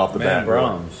mind right off the bat?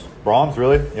 Brahms. Brahms,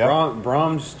 really? Yeah.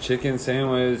 Brahms chicken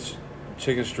sandwich,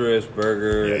 chicken strips,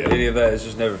 burger, any of that. It's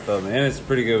just never felt me. And it's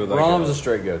pretty good with like Brahms is a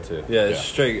straight go-to. Yeah, it's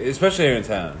straight, especially here in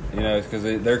town. You know, because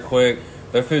they're quick.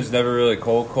 Their food's never really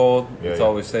cold. It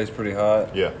always stays pretty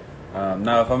hot. Yeah.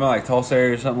 Now, if I'm in like Tulsa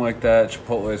area or something like that,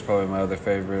 Chipotle is probably my other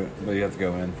favorite, but you have to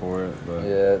go in for it. But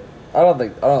yeah, I don't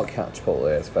count Chipotle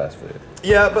as fast food.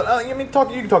 Yeah, but I mean,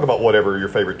 you can talk about whatever your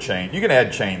favorite chain. You can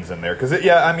add chains in there because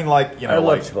I mean, like I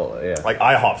love Chipotle. Yeah, like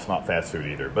IHOP's not fast food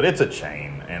either, but it's a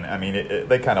chain, and I mean,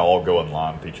 they kind of all go in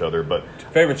line with each other. But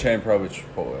favorite chain probably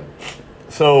Chipotle.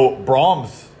 So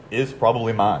Brahms is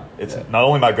probably mine. It's not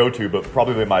only my go-to, but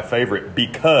probably my favorite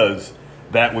because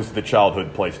that was the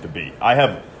childhood place to be. I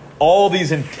have all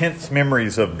these intense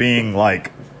memories of being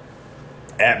like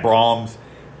at Brahms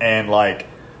and like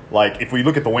if we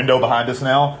look at the window behind us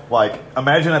now, like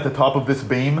imagine at the top of this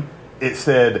beam it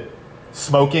said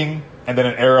smoking and then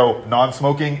an arrow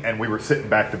non-smoking, and we were sitting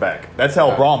back to back. That's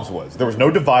how Brahms was. There was no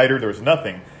divider, there was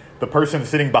nothing. The person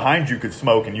sitting behind you could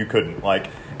smoke and you couldn't. Like,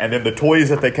 and then the toys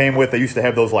that they came with, they used to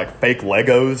have those like fake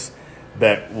Legos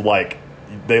that like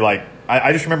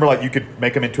I just remember like you could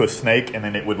make them into a snake and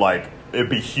then it'd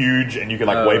be huge and you could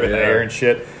like wave in the air and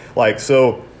shit. Like,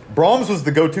 so Brahms was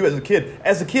the go-to as a kid.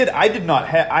 As a kid, I did not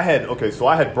have, I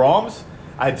had Brahms,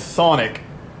 I had Sonic.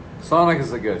 Sonic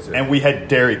is the go-to. And we had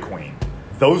Dairy Queen.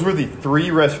 Those were the 3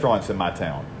 restaurants in my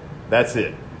town. That's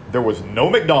it. There was no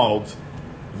McDonald's.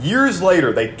 Years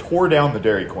later, they tore down the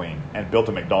Dairy Queen and built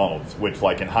a McDonald's, which,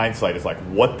 like in hindsight, is like,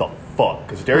 what the fuck?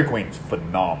 Because Dairy Queen is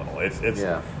phenomenal.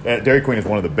 Dairy Queen is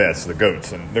one of the best, the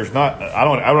goats. And there's not, I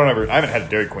haven't had a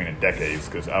Dairy Queen in decades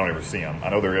because I don't ever see them. I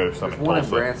know there is some in Tulsa. One in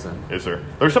Branson. Is there?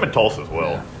 There's some in Tulsa as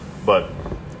well. Yeah. But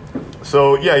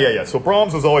so yeah. So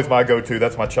Brahms was always my go-to.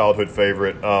 That's my childhood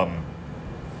favorite.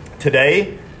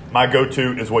 Today, my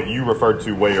go-to is what you referred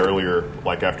to way earlier,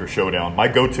 like after Showdown. My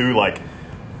go-to, like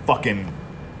fucking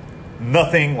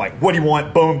nothing, like what do you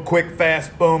want? Boom, quick,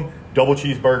 fast, boom. Double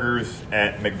cheeseburgers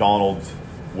at McDonald's.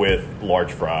 with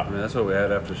large fry. I mean, that's what we had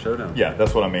after Showdown. Yeah,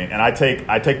 that's what I mean. And I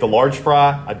take the large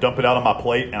fry, I dump it out on my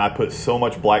plate, and I put so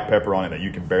much black pepper on it that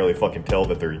you can barely fucking tell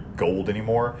that they're gold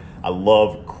anymore. I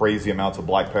love crazy amounts of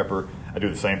black pepper. I do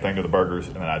the same thing to the burgers,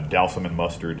 and then I douse them in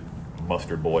mustard.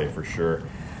 Mustard boy for sure.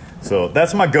 So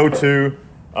that's my go-to.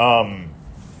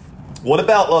 What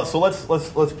about? So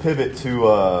let's pivot to.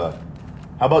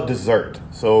 How about dessert?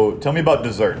 So tell me about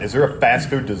dessert. Is there a fast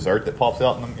food dessert that pops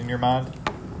out in your mind?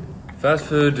 Fast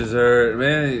food, dessert,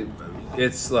 man,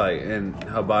 it's like, and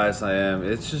how biased I am,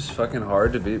 it's just fucking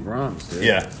hard to beat Brahms, dude.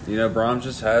 Yeah. You know, Brahms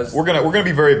just has... We're gonna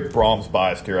be very Brahms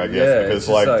biased here, I guess, Yeah, because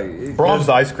it's just Brahms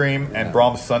ice cream and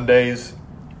Brahms sundaes.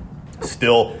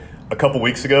 Still, a couple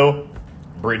weeks ago,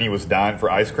 Brittany was dying for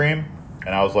ice cream,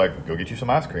 and I was like, "Go get you some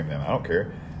ice cream, then. I don't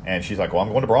care." And she's like, "Well, I'm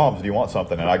going to Brahms. Do you want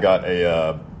something?" And I got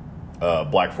a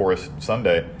Black Forest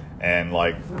sundae, and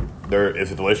like,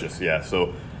 it's delicious. Yeah,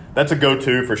 so. That's a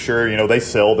go-to for sure. You know, they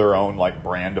sell their own like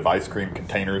brand of ice cream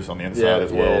containers on the inside as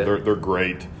well. Yeah. They're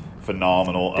great,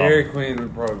 phenomenal. Dairy Queen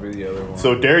would probably be the other one.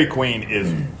 So Dairy Queen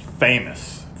is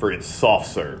famous for its soft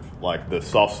serve. Like the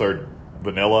soft serve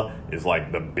vanilla is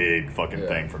like the big fucking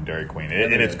thing from Dairy Queen,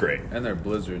 and it's great. And their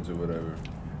blizzards or whatever.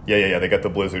 Yeah. They got the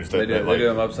blizzards. They do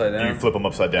them upside down. You flip them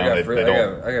upside down. I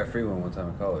got free one time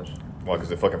in college. Why?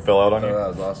 Because it fucking fell out on you? That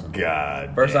was awesome.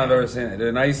 God. First time I've ever seen it.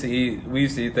 And we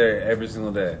used to eat there every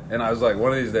single day. And I was like,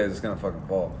 one of these days it's going to fucking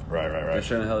fall. Right. It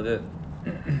sure in the hell did.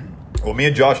 Well, me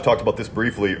and Josh talked about this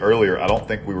briefly earlier. I don't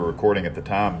think we were recording at the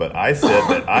time, but I said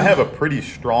that I have a pretty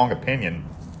strong opinion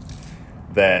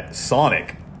that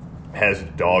Sonic has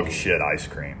dog shit ice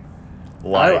cream.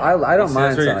 Like, I don't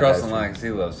mind That's where Sonic you're crossing ice the cream. line because he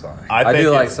loves Sonic. I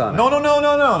do like Sonic. No.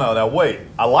 Now wait.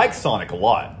 I like Sonic a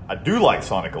lot. I do like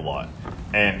Sonic a lot.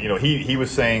 And you know, he was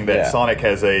saying that Sonic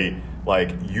has a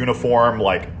like uniform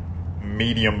like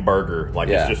medium burger. Like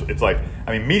it's like,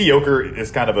 I mean, mediocre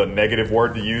is kind of a negative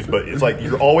word to use, but it's like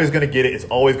you're always going to get it. It's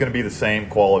always going to be the same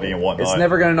quality and whatnot. It's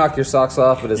never going to knock your socks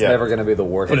off, but it's never going to be the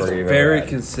worst But it's burger you've very ever had.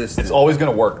 consistent. It's always going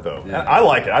to work though. Yeah. And I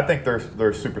like it. I think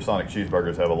their supersonic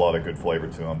cheeseburgers have a lot of good flavor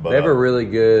to them. But They have a really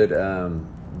good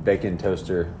bacon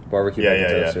toaster, barbecue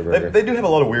bacon toaster burger. They do have a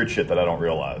lot of weird shit that I don't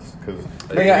realize because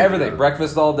They got everything.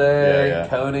 Breakfast all day, Yeah.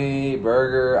 coney,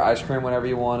 burger, ice cream whenever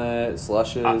you want it,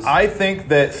 slushes. I think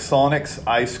that Sonic's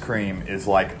ice cream is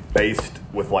like based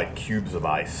with like cubes of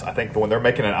ice. I think when they're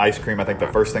making an ice cream, I think the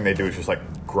first thing they do is just like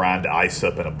grind ice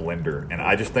up in a blender. And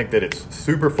I just think that it's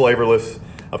super flavorless.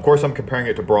 Of course, I'm comparing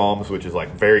it to Brahms, which is like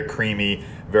very creamy,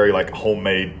 very like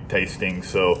homemade tasting.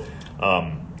 So,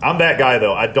 I'm that guy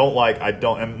though.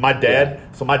 And my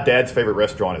dad's favorite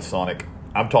restaurant is Sonic.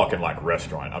 I'm talking like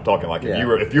restaurant. I'm talking like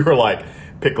if you were like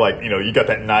pick like, you know, you got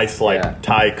that nice like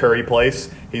Thai curry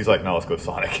place. He's like, no, let's go to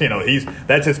Sonic. You know,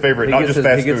 that's his favorite. Not just fast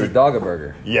food. He gets his dog a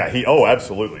burger. Yeah,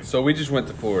 absolutely. So we just went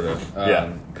to Florida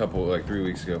a couple, like 4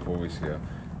 weeks ago.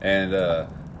 And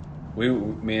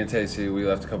me and Tacey, we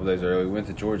left a couple days early. We went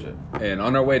to Georgia. And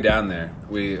on our way down there,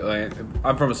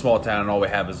 I'm from a small town and all we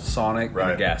have is a Sonic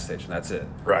and a gas station. That's it.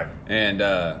 Right.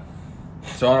 And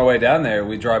so on our way down there,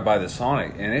 we drive by the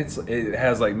Sonic, and it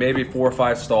has like maybe 4 or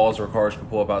 5 stalls where cars can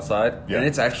pull up outside, and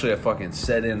it's actually a fucking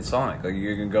set-in Sonic. Like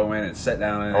you can go in and sit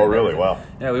down in it. Oh, really? Wow.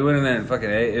 Yeah, we went in there and fucking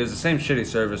ate. It was the same shitty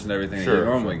service and everything that you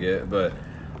normally get, but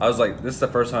I was like, this is the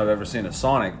first time I've ever seen a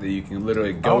Sonic that you can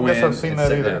literally go in I've seen and that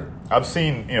sit either. down. I've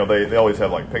seen, you know, they always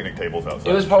have like picnic tables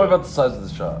outside. It was probably about the size of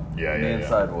the shop. Yeah. The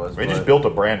inside was. They just built a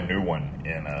brand new one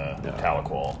in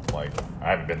Tahlequah. Like, I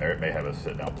haven't been there. It may have a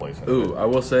sit-down place in it. Ooh, I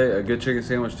will say a good chicken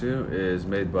sandwich too is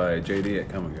made by JD at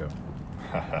Come and Go.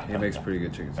 He makes pretty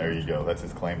good chicken There sandwiches. you go. That's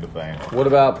his claim to fame. What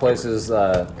about places,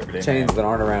 Everyday chains man. that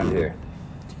aren't around here?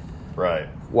 Right.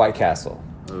 White Castle.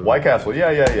 White Castle.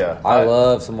 Yeah. I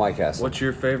love some White Castle. What's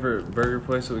your favorite burger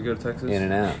place that we go to Texas?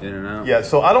 In-N-Out. In-N-Out. Yeah,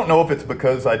 so I don't know if it's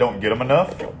because I don't get them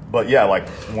enough, but yeah, like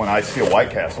when I see a White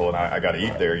Castle and I got to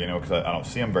eat there, you know, because I don't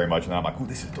see them very much, and I'm like, ooh,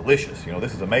 this is delicious, you know,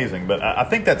 this is amazing. But I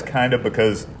think that's kind of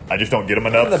because I just don't get them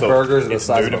enough. The so burgers are the it's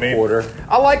size new of to a me. quarter.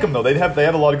 I like them though. They have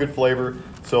a lot of good flavor.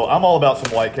 So I'm all about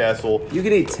some White Castle. You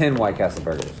could eat 10 White Castle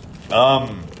burgers.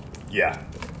 Yeah,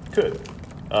 could.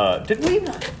 Did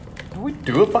we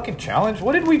do a fucking challenge?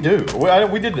 What did we do?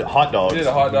 We did hot dogs. We did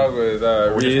a hot dog with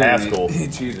just Haskell.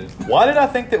 cheeses. Why did I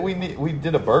think that we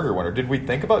did a burger one? Or did we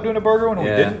think about doing a burger one and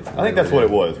we didn't? I think that's what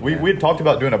it was. We had talked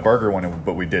about doing a burger one,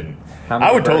 but we didn't.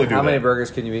 I would totally do that. How many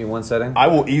burgers can you eat in one setting? I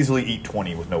will easily eat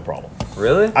 20 with no problem.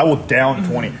 Really? I will down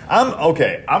 20. I'm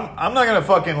not going to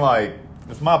fucking like,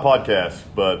 it's my podcast,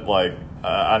 but like,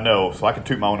 I know, so I can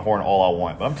toot my own horn all I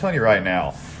want. But I'm telling you right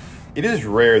now, it is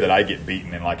rare that I get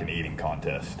beaten in like an eating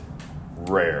contest.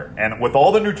 rare. And with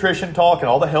all the nutrition talk and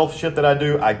all the health shit that I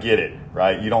do, I get it,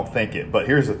 right? You don't think it. But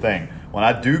here's the thing. When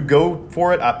I do go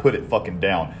for it, I put it fucking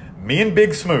down. Me and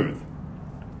Big Smooth,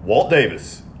 Walt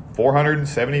Davis,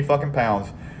 470 fucking pounds,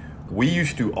 we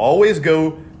used to always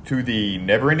go to the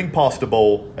never-ending pasta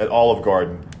bowl at Olive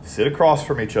Garden, sit across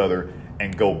from each other,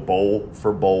 and go bowl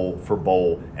for bowl for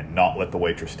bowl and not let the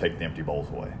waitress take the empty bowls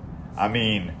away. I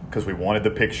mean, because we wanted the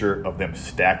picture of them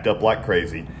stacked up like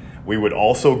crazy. We would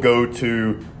also go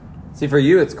to... See, for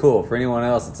you, it's cool. For anyone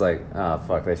else, it's like, oh,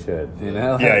 fuck, they should. You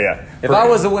know? Yeah. If I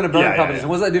was to win a burger competition,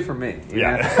 what does that do for me? You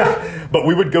know? But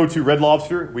we would go to Red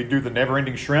Lobster. We'd do the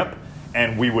never-ending shrimp,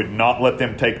 and we would not let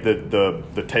them take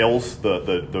the tails,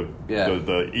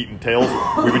 the eaten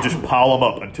tails. We would just pile them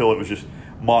up until it was just...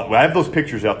 I have those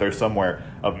pictures out there somewhere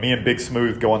of me and Big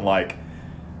Smooth going like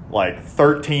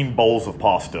 13 bowls of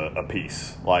pasta a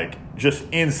piece. Like, just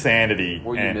insanity.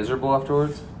 Were you miserable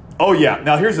afterwards? Oh, yeah.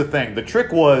 Now, here's the thing. The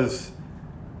trick was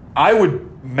I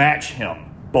would match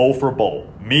him bowl for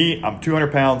bowl. Me, I'm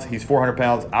 200 pounds. He's 400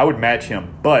 pounds. I would match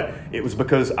him. But it was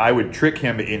because I would trick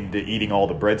him into eating all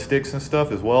the breadsticks and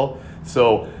stuff as well.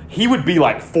 So he would be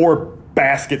like 4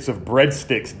 baskets of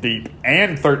breadsticks deep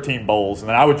and 13 bowls, and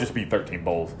then I would just be 13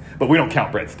 bowls. But we don't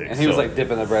count breadsticks. And he was like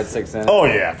dipping the breadsticks in it. Oh,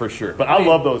 yeah, for sure. But I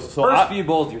love those. So first few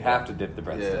bowls, you have to dip the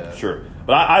breadsticks. Yeah. Sure.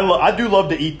 But I do love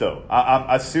to eat, though.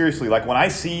 I seriously, like, when I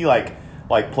see, like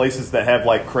places that have,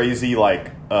 like, crazy,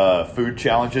 like, food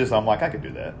challenges, I'm like, I could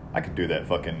do that. I could do that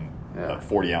fucking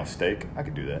 40-ounce steak. I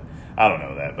could do that. I don't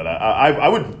know that, but I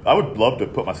would love to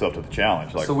put myself to the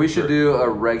challenge. Like, so we should do a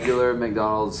regular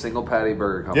McDonald's single patty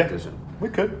burger competition. Yeah, we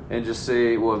could. And just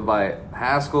see, we'll invite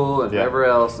Haskell and whoever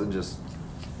else and just...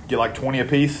 Get like 20 a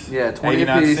piece? Yeah, 20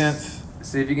 89 a piece. cents.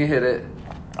 See if you can hit it.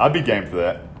 I'd be game for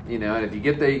that. You know, and if you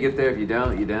get there, you get there. If you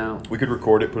don't, you don't. We could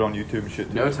record it, put it on YouTube and shit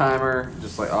too. No timer,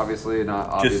 just like obviously not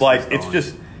obvious. Just like,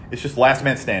 it's just last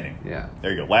man standing. Yeah.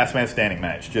 There you go. Last man standing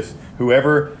match. Just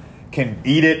whoever can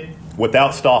eat it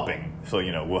without stopping. So,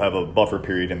 you know, we'll have a buffer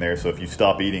period in there. So if you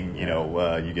stop eating, you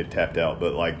know, you get tapped out.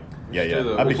 But like,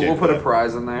 I'd be game we'll for put that. a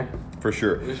prize in there. For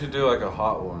sure. We should do like a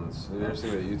hot ones. Have you ever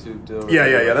seen that YouTube deal?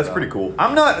 Yeah. That's pretty cool.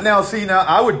 I'm not now. See, now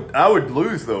I would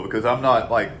lose though because I'm not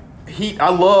like heat. I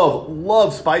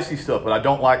love spicy stuff, but I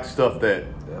don't like stuff that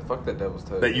fuck that devil's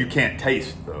toast that you can't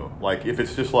taste though. Like if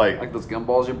it's just like those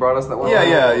gumballs you brought us that one.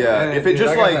 Yeah. Man, if it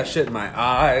just I got like that shit in my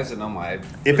eyes and I'm like,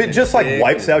 if it just like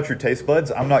wipes out your taste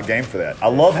buds, I'm not game for that. I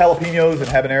love jalapenos and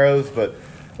habaneros, but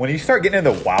when you start getting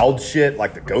into wild shit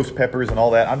like the ghost peppers and all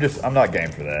that, I'm not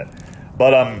game for that.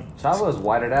 But Chavo's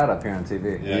whited out up here on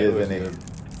TV. Yeah, he is, isn't he?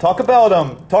 Talk about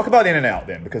In-N-Out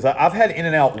then, because I've had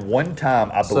In-N-Out one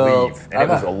time, I believe, and it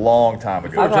was a long time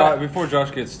ago. Before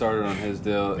Josh gets started on his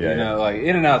deal, you know, like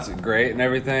In-N-Out's great and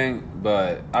everything,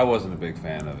 but I wasn't a big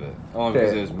fan of it. Only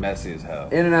because it was messy as hell.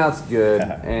 In-N-Out's good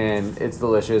and it's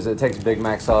delicious. It takes Big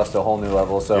Mac sauce to a whole new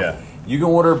level. So you can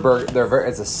order a burger.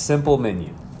 It's a simple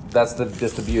menu. That's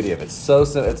just the beauty of it. It's so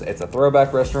simple. It's a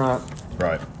throwback restaurant.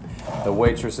 Right. The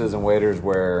waitresses and waiters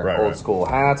wear old school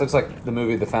hats. It's like the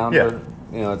movie The Founder.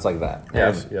 You know, it's like that. Yeah,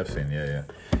 I've seen. Yeah.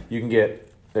 You can get,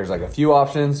 there's like a few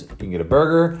options. You can get a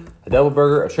burger, a double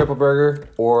burger, a triple burger,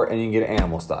 and you can get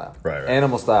animal style. Right.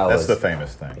 Animal style That's the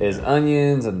famous thing. Is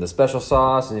onions and the special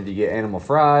sauce. And if you get animal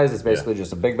fries, it's basically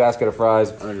just a big basket of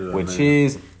fries with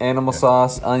cheese, animal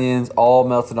sauce, onions, all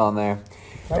melted on there.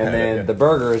 Okay, and then the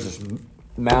burger is just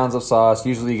mounds of sauce.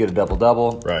 Usually you get a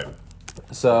double-double. Right.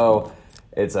 So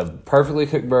it's a perfectly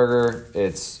cooked burger.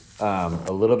 It's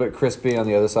a little bit crispy on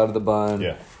the other side of the bun.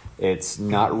 Yeah. It's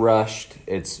not rushed.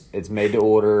 It's made to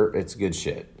order. It's good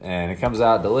shit. And it comes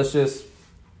out delicious,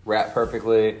 wrapped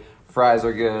perfectly. Fries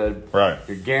are good. Right.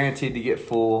 You're guaranteed to get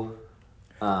full.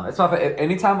 It's my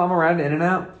anytime I'm around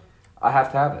In-N-Out, I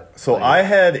have to have it. So I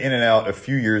had In-N-Out a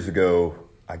few years ago,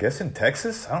 I guess in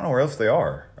Texas. I don't know where else they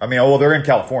are. I mean, well, they're in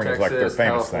California. Texas, it's like their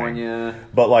famous California. thing.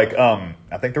 But like,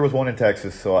 I think there was one in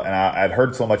Texas. So, and I'd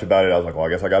heard so much about it. I was like, well, I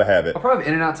guess I got to have it. I'll probably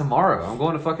have In-N-Out tomorrow. I'm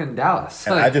going to fucking Dallas.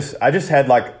 And I just had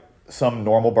like some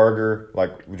normal burger,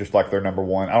 like just like their number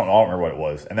one. I don't remember what it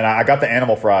was. And then I got the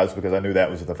animal fries because I knew that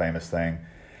was the famous thing.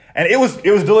 And it was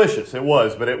delicious. It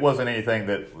was, but it wasn't anything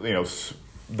that, you know,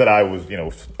 that I was, you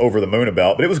know, over the moon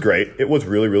about. But it was great. It was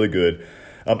really, really good.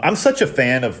 I'm such a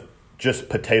fan of just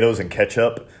potatoes and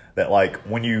ketchup that like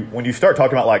when you start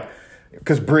talking about like,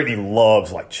 because Brittany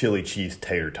loves like chili cheese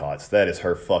tater tots. That is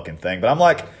her fucking thing. But I'm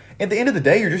like, at the end of the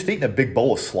day, you're just eating a big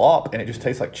bowl of slop and it just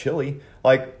tastes like chili.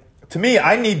 Like, to me,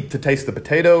 I need to taste the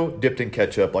potato dipped in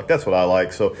ketchup. Like, that's what I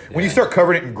like. So when you start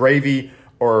covering it in gravy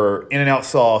or In-N-Out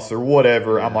sauce or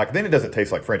whatever, I'm like, then it doesn't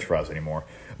taste like French fries anymore.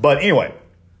 But anyway,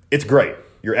 it's great.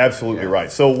 You're absolutely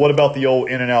right. So what about the old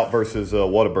In-N-Out versus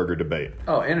Whataburger debate?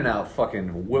 Oh, In-N-Out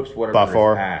fucking whoops By Whataburger's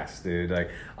far. ass, dude. Like,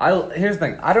 here's the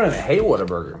thing. I don't even hate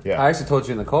Whataburger. Yeah. I actually told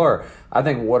you in the car. I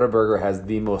think Whataburger has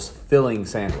the most filling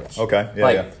sandwich. Okay, yeah,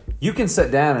 like, yeah. You can sit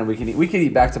down and we can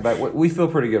eat back to back. We feel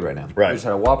pretty good right now. Right. We just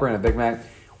had a Whopper and a Big Mac.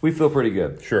 We feel pretty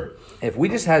good. Sure. If we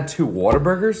just had 2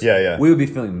 Whataburgers, Yeah. we would be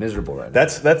feeling miserable right now.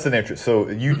 That's an interest. So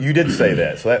you did say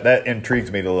that. So that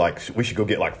intrigues me to like we should go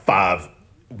get like 5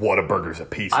 Whataburgers a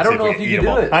piece. I don't know if you can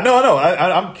do it. I know.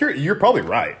 I'm curious. You're probably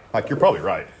right. Like you're probably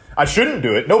right. I shouldn't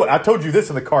do it. No, I told you this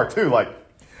in the car too. Like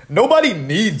nobody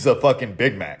needs a fucking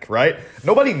Big Mac, right?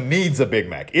 Nobody needs a Big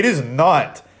Mac. It is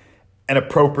not an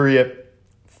appropriate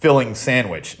filling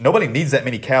sandwich. Nobody needs that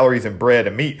many calories and bread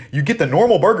and meat. You get the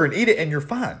normal burger and eat it, and you're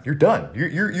fine. You're done.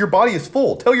 Your body is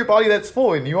full. Tell your body that's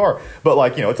full, and you are. But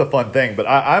like it's a fun thing. But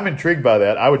I'm intrigued by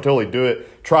that. I would totally do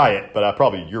it, try it. But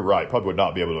you're right. Probably would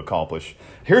not be able to accomplish.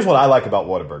 Here's what I like about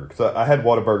Whataburger. Because I had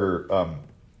Whataburger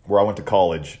where I went to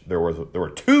college. There were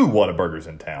 2 Whataburgers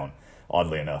in town.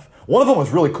 Oddly enough, one of them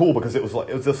was really cool because so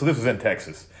this was in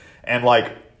Texas, and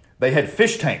like they had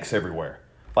fish tanks everywhere.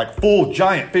 Like full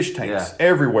giant fish tanks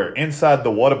everywhere inside the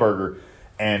Whataburger,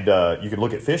 and you could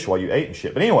look at fish while you ate and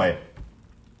shit. But anyway,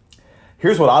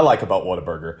 here's what I like about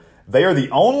Whataburger. They are the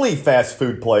only fast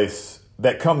food place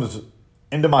that comes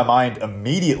into my mind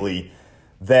immediately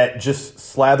that just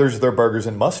slathers their burgers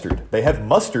in mustard. They have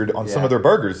mustard on some of their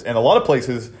burgers, and a lot of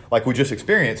places, like we just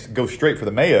experienced, go straight for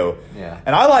the mayo. Yeah.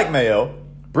 And I like mayo.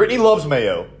 Brittany loves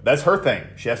mayo. That's her thing.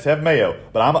 She has to have mayo.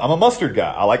 But I'm a mustard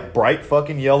guy. I like bright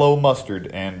fucking yellow mustard.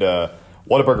 And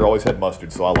Whataburger always had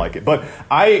mustard, so I like it. But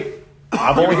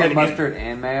I've only had mustard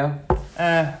and mayo.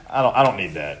 I don't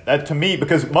need that. That to me,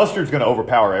 because mustard's going to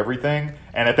overpower everything.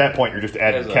 And at that point, you're just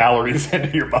adding calories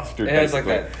into your mustard. It has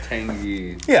basically. like that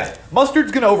tangy. Yeah,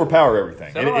 mustard's going to overpower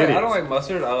everything. I don't like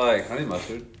mustard. I like honey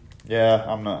mustard. Yeah,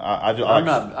 I'm not.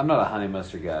 I'm not a honey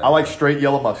mustard guy. I like straight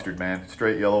yellow mustard, man.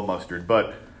 Straight yellow mustard.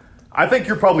 But I think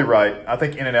you're probably right. I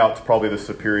think In-N-Out's probably the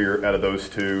superior out of those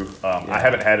 2. I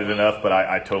haven't had it enough, but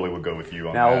I totally would go with you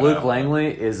on that. Now, Luke Langley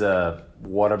is a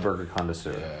Whataburger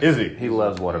conductor. Yeah. Is he? He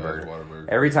loves Whataburger.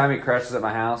 Every time he crashes at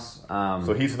my house.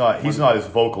 So he's not as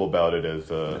vocal about it as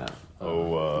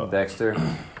Dexter.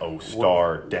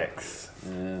 Star Dex.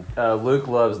 Yeah. Luke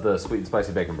loves the sweet and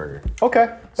spicy bacon burger. Okay,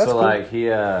 that's so cool. like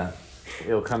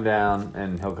he'll come down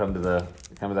and he'll come to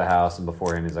the house, and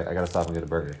beforehand he's like, I gotta stop and get a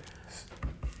burger.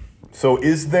 So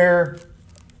is there?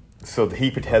 So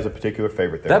he has a particular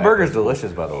favorite there. That burger's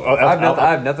delicious, by the way. I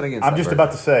have nothing against. I'm just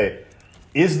about to say,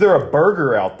 is there a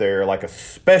burger out there like a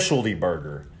specialty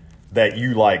burger that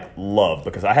you like love?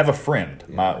 Because I have a friend,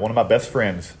 one of my best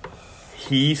friends.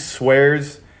 He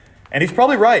swears, and he's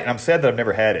probably right. And I'm sad that I've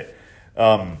never had it.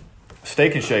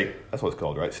 Steak and Shake, that's what it's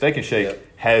called, right? Steak and Shake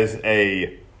has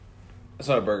a... It's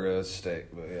not a burger, it's steak,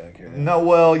 but yeah, I can't. No,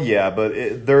 well, yeah, but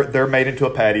they're made into a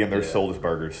patty and they're sold as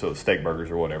burgers, so steak burgers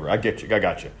or whatever. I get you, I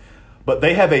got you. But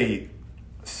they have a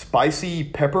spicy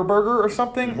pepper burger or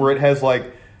something where it has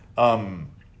like some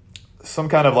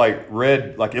kind of like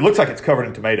red, like it looks like it's covered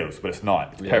in tomatoes, but it's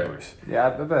not. It's peppers. Yeah,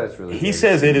 I bet it's really He good.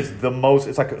 says it is the most,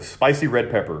 it's like a spicy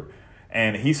red pepper.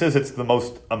 And he says it's the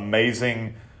most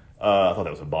amazing, I thought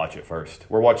that was a botch at first.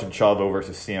 We're watching Chavo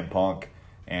versus CM Punk.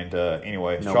 And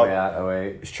anyway, No way out,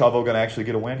 08. is Chavo going to actually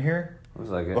get a win here?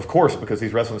 Looks like it. Of course, because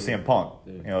he's wrestling CM Punk.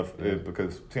 You know,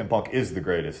 because CM Punk is the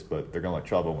greatest, but they're going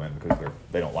to let Chavo win because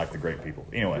they don't like the great people.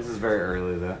 Anyway, This is very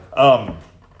early though.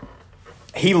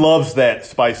 he loves that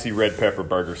spicy red pepper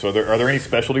burger. So are there any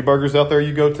specialty burgers out there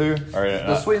you go to?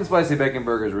 The sweet and spicy bacon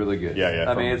burger is really good. Yeah,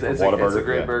 yeah. I mean, it's a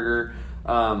great burger.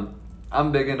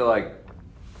 I'm big into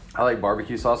I like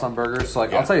barbecue sauce on burgers. So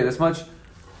I'll tell you this much.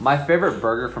 My favorite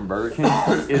burger from Burger King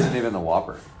isn't even the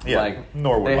Whopper. Yeah,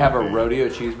 nor would they have a mine be. rodeo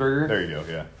cheeseburger. There you go.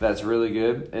 Yeah, that's really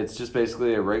good. It's just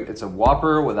basically it's a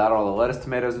Whopper without all the lettuce,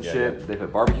 tomatoes, and shit. Yeah. They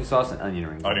put barbecue sauce and onion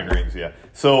rings. Onion rings. Yeah.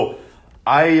 So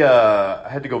I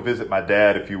had to go visit my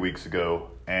dad a few weeks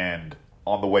ago, and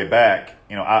on the way back,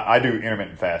 you know, I do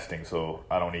intermittent fasting, so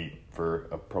I don't eat for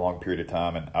a prolonged period of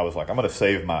time. And I was like, I'm going to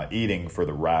save my eating for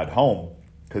the ride home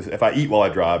because if I eat while I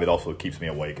drive, it also keeps me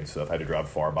awake and stuff. I had to drive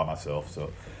far by myself,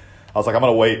 so I was like, I'm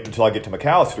going to wait until I get to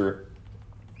McAllister.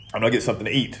 I'm going to get something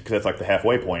to eat because that's like the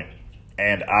halfway point.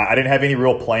 And I didn't have any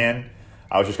real plan.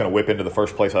 I was just going to whip into the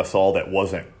first place I saw that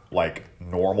wasn't like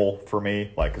normal for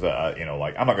me. Like, cause I'm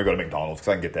not going to go to McDonald's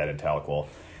because I can get that in Tahlequah.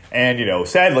 And, you know,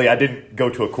 sadly, I didn't go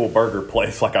to a cool burger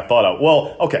place like I thought I would.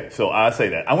 Well, okay, so I say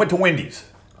that. I went to Wendy's.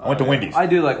 Wendy's. I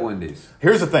do like Wendy's.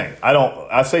 Here's the thing.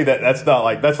 I say that's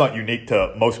not unique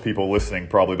to most people listening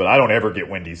probably, but I don't ever get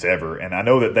Wendy's ever. And I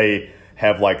know that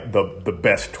have like the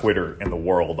best Twitter in the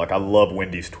world. Like I love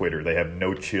Wendy's Twitter. They have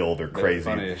no chill. They're crazy.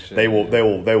 funny as shit, they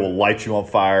will light you on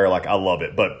fire. Like I love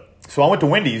it. But so I went to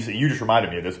Wendy's. And you just reminded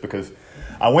me of this because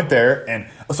I went there, and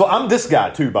so I'm this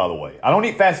guy too. By the way, I don't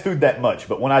eat fast food that much,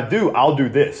 but when I do, I'll do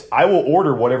this. I will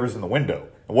order whatever's in the window.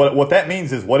 What that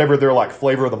means is whatever their like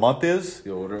flavor of the month is,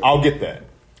 I'll get that.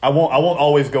 I won't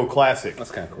always go classic. That's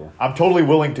kind of cool. I'm totally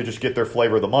willing to just get their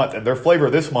flavor of the month, and their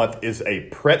flavor this month is a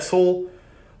pretzel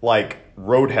like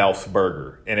Roadhouse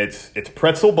burger, and it's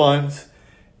pretzel buns,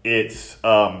 it's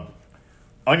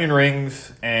onion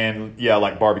rings, and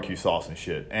like barbecue sauce and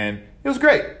shit, and it was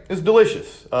great. It was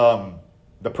delicious.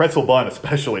 The pretzel bun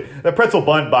especially. The pretzel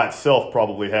bun by itself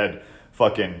probably had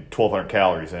fucking 1,200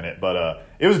 calories in it, but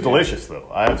it was delicious though.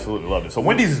 I absolutely loved it. So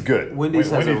Wendy's is good. Wendy's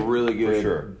has a really good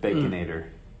sure. Baconator.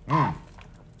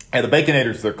 Yeah, the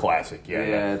Baconators, they're classic.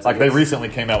 Yeah. It's like they recently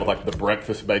came out with like the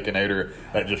breakfast Baconator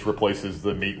that just replaces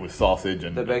the meat with sausage.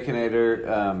 And the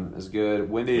Baconator is good.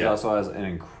 Wendy's also has an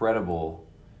incredible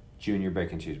junior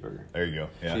bacon cheeseburger. There you go.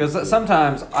 Yeah. Because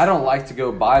sometimes I don't like to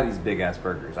go buy these big ass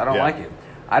burgers. I don't like it.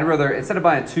 I'd rather, instead of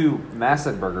buying 2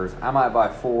 massive burgers, I might buy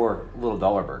 4 little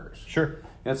dollar burgers. Sure. You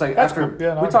know, it's like That's after cool.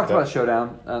 Yeah, no, we I talked get about that.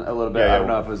 Showdown a little bit. Yeah, I don't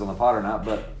know if it was on the pod or not,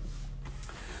 but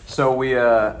so we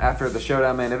after the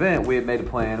Showdown main event, we had made a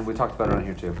plan. We talked about it on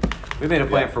here too. We made a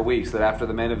plan for weeks that after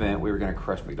the main event, we were going to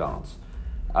crush McDonald's.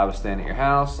 I was staying at your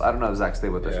house. I don't know if Zach stayed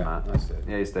with us or not. I stayed.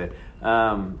 Yeah, he stayed.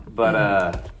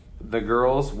 But the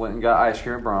girls went and got ice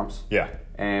cream at Brahms. Yeah.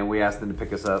 And we asked them to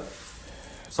pick us up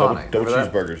Sonic. Double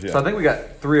Remember that? cheeseburgers, yeah. So I think we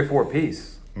got 3 or 4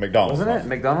 apiece. McDonald's. Wasn't it?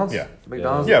 McDonald's? Yeah.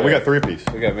 McDonald's? Yeah, we got 3 apiece.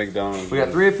 We got McDonald's. We got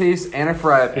 3 apiece and a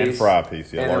fry apiece. And fry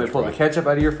apiece, yeah. And then we large pulled fry. the ketchup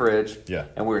out of your fridge. Yeah.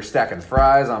 And we were stacking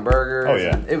fries on burgers. Oh,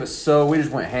 yeah. And it was so, we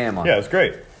just went ham on Yeah, it. it's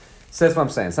great. So that's what I'm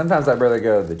saying. Sometimes I'd rather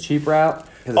go the cheap route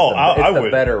because I it's the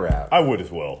would. better route. I would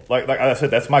as well. Like I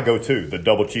said, that's my go-to. The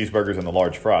double cheeseburgers and the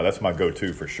large fry. That's my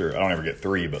go-to for sure. I don't ever get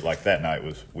 3, but like that night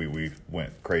was we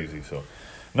went crazy. So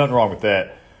nothing wrong with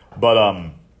that. But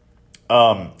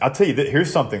I'll tell you that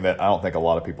here's something that I don't think a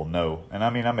lot of people know. And I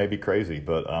mean, I may be crazy,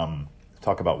 but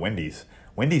talk about Wendy's.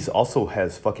 Wendy's also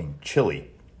has fucking chili,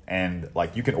 and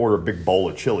like you can order a big bowl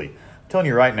of chili. I'm telling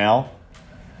you right now,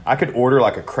 I could order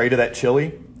like a crate of that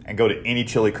chili and go to any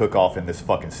chili cook-off in this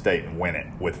fucking state and win it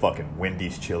with fucking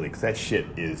Wendy's chili, because that shit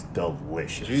is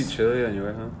delicious. Did you eat chili on your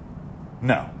way home?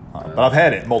 No, but I've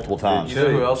had it multiple times. You know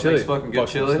who else Chili makes fucking good fucks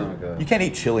my chili? stomach up. You can't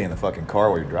eat chili in the fucking car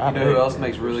while you're You driving. know who else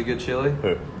makes really good chili?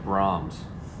 Who? Brahms.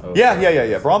 Oh,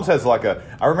 Yeah. Brahms has like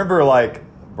I remember like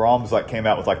Brahms like came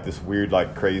out with like this weird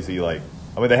like crazy like,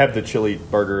 I mean they have the chili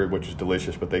burger which is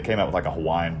delicious, but they came out with like a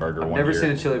Hawaiian burger one Never year. seen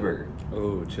a chili burger.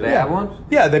 Oh, chili. They have one?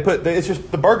 Yeah, it's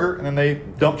just the burger and then they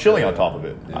dump chili on top of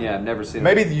it. Yeah, I've never seen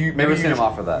Maybe them. you never seen just, them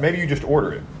offer that. Maybe you just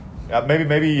order it.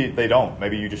 Maybe they don't.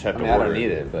 Maybe you just have I to mean, I order don't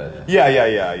need it, but Yeah.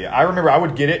 I remember I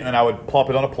would get it and then I would plop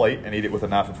it on a plate and eat it with a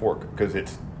knife and fork because it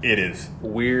is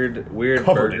Weird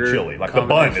covered burger in chili. Like the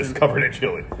bun is combination. covered in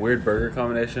chili. Weird burger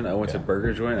combination. I went to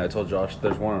Burger Joint. I told Josh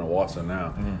there's one in Watson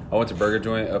now. I went to Burger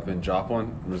Joint up in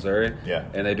Joplin, Missouri. Yeah.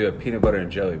 And they do a peanut butter and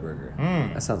jelly burger.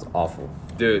 that sounds awful.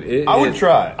 Dude, I would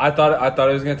try it. I thought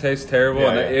it was gonna taste terrible, Yeah,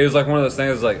 and yeah. it was like one of those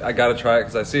things. Like I gotta try it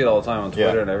because I see it all the time on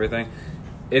Twitter Yeah. and everything.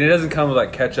 And it doesn't come with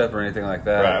like ketchup or anything like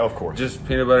that. Right, of course. Just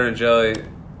peanut butter and jelly,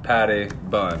 patty,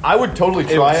 bun. I would totally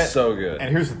It try was it. so good. And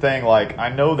here's the thing, like I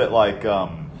know that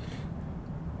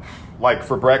like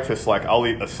for breakfast, like I'll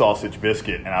eat a sausage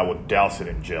biscuit and I would douse it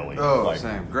in jelly. like,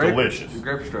 delicious.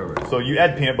 Grape strawberry. So you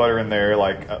add peanut butter in there,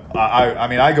 like I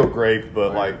mean I go grape,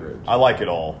 but like grapes. I like it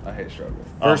all. I hate strawberry.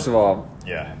 First of all,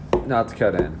 Yeah. not to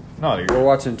cut in. No, We're you're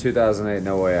watching 2008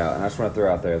 No Way Out, and I just want to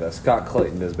throw out there that Scott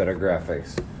Clayton does better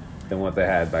graphics than what they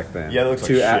had back then. Yeah, it looks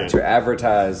like shit. to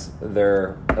advertise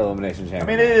their elimination champion. I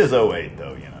mean it is 08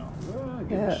 though, you know.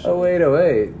 Yeah,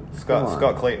 08.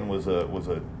 Scott Clayton was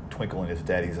a twinkle in his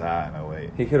daddy's eye in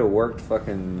 08. He could have worked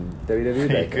fucking WWE. He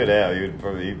back could then.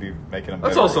 have. He'd be making them.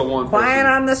 That's better. also one person.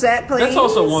 on the set, please. That's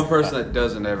also one person that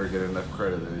doesn't ever get enough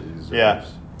credit that he deserves. Yeah.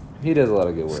 He does a lot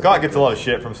of good work. Scott gets a lot of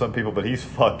shit from some people, but he's is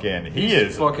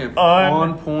fucking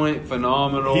on point,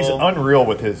 phenomenal. He's unreal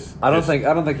with his. I don't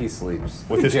think he sleeps.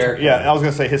 with his. Jericho. Yeah, I was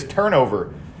gonna say his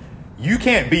turnover. You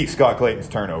can't beat Scott Clayton's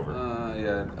turnover.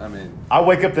 Yeah, I mean, I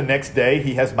wake up the next day,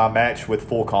 he has my match with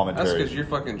full that's commentary. because you're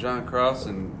fucking John Cross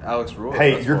and Alex Roy.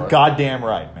 Hey, that's you're why. goddamn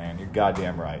right, man. You're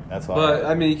goddamn right. That's all. But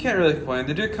I mean, you can't really complain.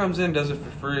 The dude comes in, does it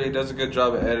for free, does a good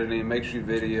job at editing, makes you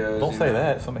videos. Don't you say know.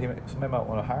 that. Somebody might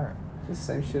want to hire him. It's the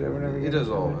same shit over and over He again. does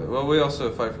all of it. Well, we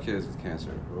also fight for kids with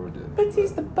cancer. Or we did. But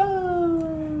he's the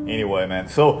bone. Anyway, man.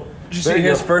 So Did you there see you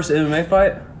his go. first MMA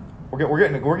fight?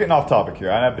 we're getting off topic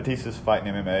here. I know Batista's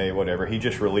fighting MMA, whatever. He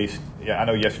just released. Yeah, I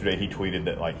know yesterday he tweeted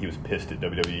that like he was pissed at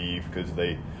WWE because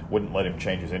they wouldn't let him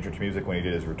change his entrance music when he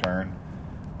did his return.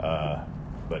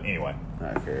 But anyway,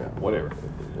 whatever.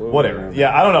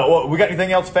 Yeah, I don't know. Well, we got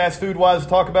anything else fast food wise to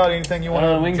talk about? Anything you want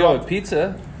to? We can go with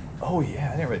pizza. Oh yeah,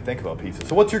 I didn't really think about pizza.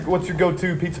 So what's your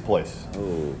go-to pizza place?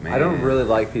 Oh man, I don't really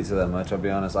like pizza that much. I'll be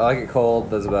honest. I like it cold.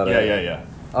 That's about it. Yeah.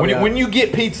 When you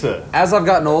get pizza, as I've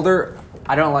gotten older,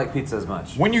 I don't like pizza as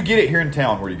much. When you get it here in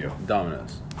town, where do you go?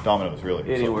 Domino's,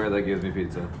 really. Anywhere that gives me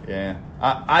pizza. Yeah,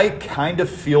 I kind of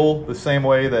feel the same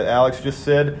way that Alex just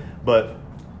said, but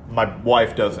my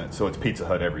wife doesn't, so it's Pizza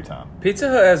Hut every time. Pizza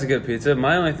Hut has a good pizza.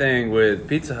 My only thing with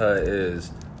Pizza Hut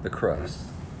is the crust.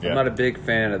 Yeah. I'm not a big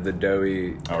fan of the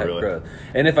doughy type really? crust.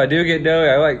 And if I do get doughy,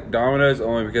 I like Domino's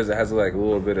only because it has like a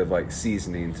little bit of like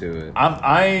seasoning to it.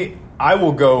 I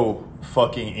will go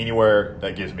fucking anywhere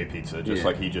that gives me pizza, just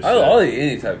like he just said. I'll eat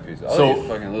any type of pizza. I'll eat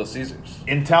fucking Little Caesars.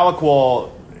 In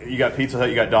Tahlequah, you got Pizza Hut,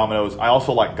 you got Domino's. I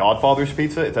also like Godfather's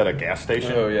Pizza. It's at a gas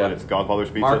station, but it's Godfather's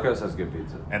Pizza. Marcos has good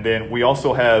pizza. And then we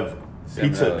also have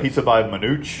Salmonella's. Pizza by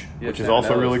Manuch, which is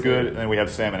also really Salmonella's good. too. And then we have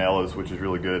Salmonella's, which is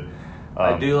really good.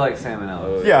 I do like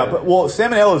salmonella. Yeah, but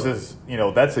Salmonella's is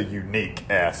that's a unique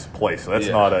ass place. So that's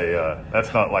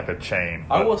not like a chain.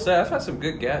 I will say I've had some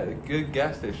good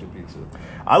gas station pizza.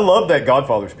 I love that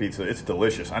Godfather's pizza. It's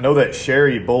delicious. I know that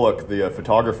Sherry Bullock, the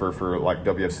photographer for like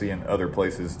WFC and other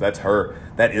places, that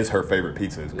is her favorite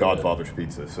pizza. Is Godfather's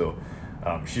pizza. So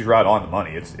she's right on the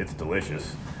money. It's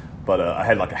delicious. But I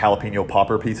had like a jalapeno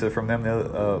popper pizza from them.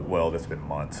 That's been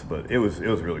months, but it was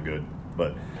really good.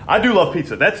 But I do love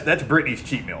pizza. That's Brittany's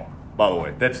cheat meal, by the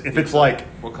way. That's if it's like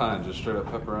what kind? Just straight up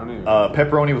pepperoni?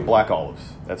 Pepperoni with black olives.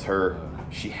 That's her.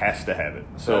 She has to have it.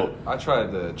 So I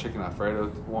tried the chicken Alfredo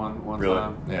one really?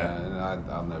 time. Yeah,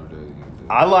 and I'll never do it again.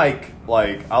 I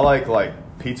like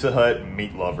Pizza Hut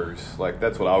meat lovers. Like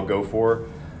that's what I'll go for.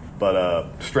 But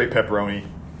straight pepperoni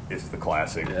is the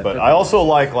classic. Yeah, but I also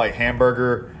like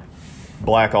hamburger,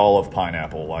 black olive,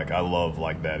 pineapple. Like I love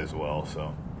like that as well.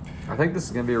 So. I think this is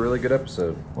going to be a really good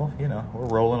episode. Well, we're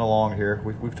rolling along here.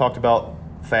 We've talked about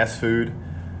fast food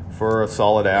for a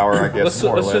solid hour, I guess.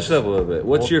 Let's switch it up a little bit.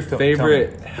 What's your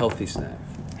favorite healthy snack?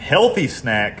 Healthy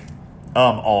snack,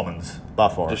 almonds by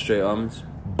far. Just straight almonds?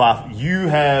 I've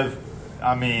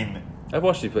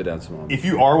watched you put down some almonds. If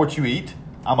you are what you eat,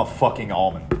 I'm a fucking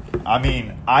almond.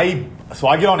 I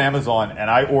get on Amazon and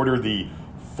I order the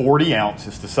 40 ounce.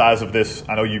 It's the size of this.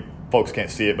 I know you folks can't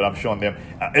see it, but I'm showing them.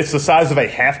 It's the size of a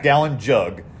half-gallon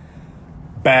jug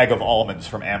bag of almonds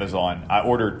from Amazon. I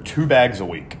order 2 bags a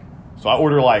week. So I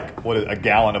order a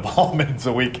gallon of almonds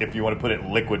a week if you want to put it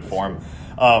in liquid form.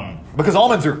 Because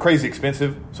almonds are crazy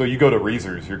expensive. So you go to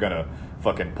Reese's, you're going to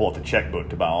fucking pull out the checkbook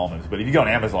to buy almonds. But if you go on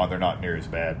Amazon, they're not near as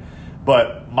bad.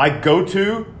 But my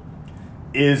go-to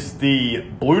is the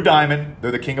Blue Diamond.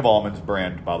 They're the King of Almonds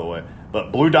brand, by the way.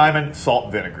 But Blue Diamond salt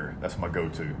and vinegar. That's my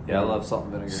go-to. Yeah, I love salt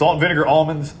and vinegar. Salt and vinegar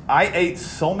almonds. I ate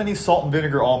so many salt and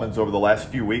vinegar almonds over the last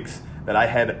few weeks that I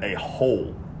had a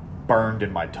hole burned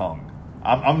in my tongue.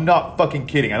 I'm not fucking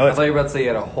kidding. I thought you were about to say you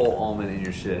had a whole almond in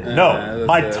your shit. No,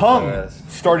 my tongue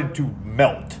started to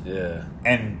melt. Yeah.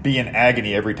 And be in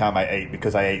agony every time I ate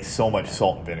because I ate so much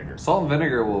salt and vinegar. Salt and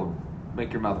vinegar will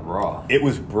make your mouth raw. It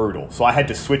was brutal. So I had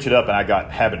to switch it up and I got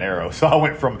habanero. So I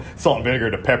went from salt and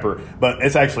vinegar to pepper. But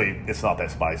it's not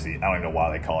that spicy. I don't even know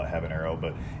why they call it habanero,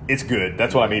 but it's good.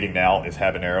 That's what I'm eating now is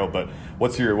habanero. But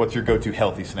what's your go-to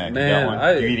healthy snack? Man, you got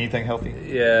one? Do you eat anything healthy?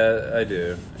 Yeah, I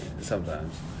do.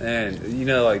 Sometimes. And,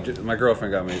 my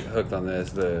girlfriend got me hooked on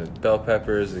this, the bell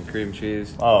peppers and cream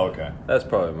cheese. Oh, okay. That's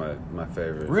probably my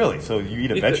favorite. Really? So you eat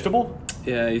a vegetable?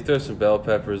 Yeah, you throw some bell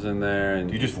peppers in there,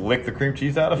 and you just lick the cream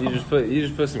cheese out of them. You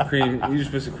just put some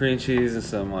cream cheese and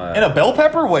some. And a bell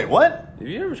pepper? Wait, what? Have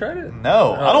you ever tried it?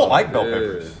 No, I don't like bell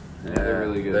peppers. Yeah, they're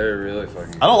really good. They're really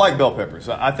fucking good. I don't like bell peppers.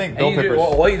 I think bell peppers.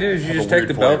 All you do is you just take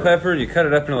the bell pepper and you cut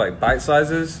it up into bite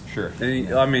sizes. Sure.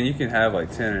 And you can have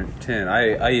 10.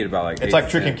 I eat about 8. It's like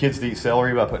tricking kids to eat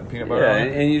celery by putting peanut butter on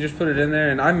it. And you just put it in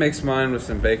there, and I mix mine with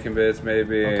some bacon bits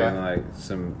maybe, and I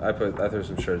throw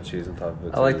some shredded cheese on top of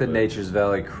it. I like the Nature's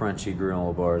Valley crunchy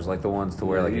granola bars, like the ones to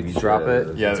where if you drop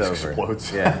it, it over.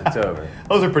 explodes. Yeah, it's over.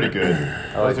 Those are pretty good.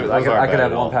 I could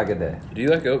have one pack a day. Do you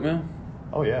like oatmeal?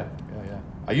 Oh yeah.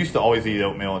 I used to always eat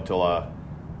oatmeal until I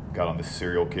got on this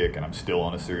cereal kick, and I'm still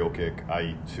on a cereal kick. I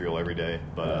eat cereal every day,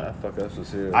 but fuck us with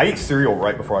cereal. I eat cereal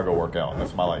right before I go work out.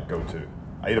 That's my go-to.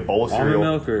 I eat a bowl of cereal.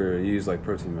 Almond milk, or you use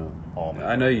protein milk? Almond.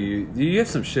 I know you have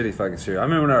some shitty fucking cereal. I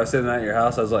remember when I was sitting at your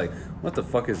house, I was like, "What the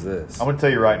fuck is this?" I'm gonna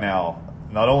tell you right now.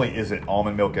 Not only is it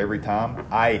almond milk every time,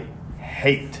 I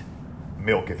hate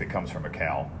milk if it comes from a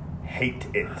cow. hate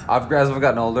it. As I've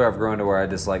gotten older, I've grown to where I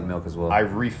dislike milk as well. I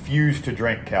refuse to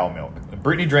drink cow milk.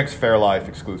 Brittany drinks Fairlife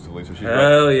exclusively, so she's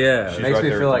Hell right, yeah. she's It makes right me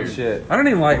there feel with like you. shit. I don't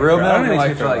even like Real I milk don't even makes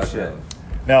like me feel like Fairlife, shit. man.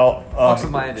 Now, Fucks with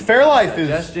my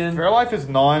Fairlife is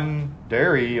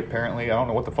non-dairy. Apparently, I don't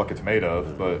know what the fuck it's made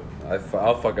of, but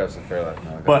I'll fuck up some Fairlife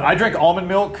milk. but I drink almond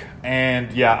milk,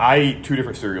 and yeah, I eat 2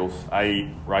 different cereals. I eat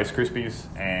Rice Krispies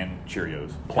and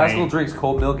Cheerios. Pascal drinks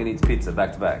cold milk and eats pizza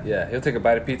back to back. Yeah, he'll take a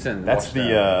bite of pizza and That's wash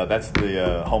it out.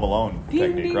 the Home Alone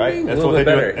technique, ding, right? ding. That's A little what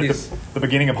they bit do better. at the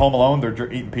beginning of Home Alone.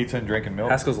 They're eating pizza and drinking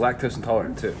milk. Pascal's lactose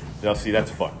intolerant too. Y'all see,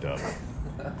 that's fucked up.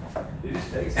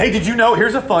 Hey, did you know?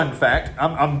 Here's a fun fact.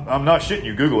 I'm not shitting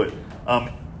you. Google it.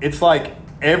 It's like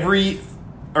 3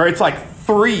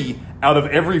 out of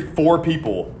every 4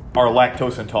 people are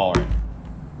lactose intolerant.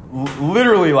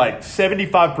 Literally, like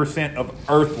 75% of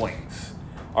Earthlings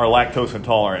are lactose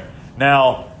intolerant.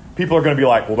 Now, people are going to be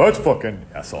like, "Well, that's fucking."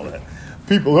 I saw that.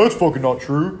 That's fucking not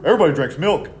true. Everybody drinks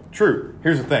milk. True.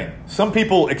 Here's the thing. Some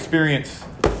people experience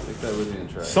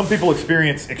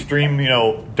extreme,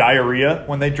 diarrhea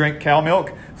when they drink cow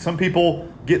milk. Some people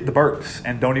get the burps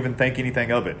and don't even think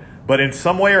anything of it. But in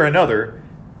some way or another,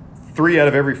 3 out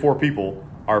of every 4 people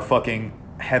are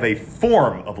have a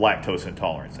form of lactose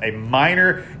intolerance. A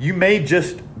minor, you may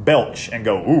just belch and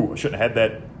go, "Ooh, I shouldn't have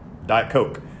had that Diet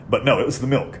Coke." But no, it was the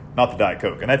milk, not the Diet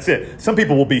Coke. And that's it. Some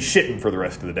people will be shitting for the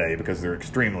rest of the day because they're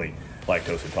extremely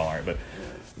lactose intolerant. But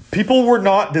people were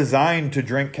not designed to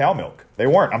drink cow milk. They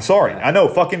weren't. I'm sorry. I know.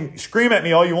 Fucking scream at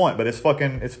me all you want, but it's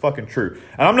fucking true.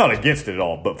 And I'm not against it at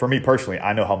all. But for me personally,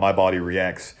 I know how my body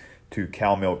reacts to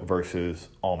cow milk versus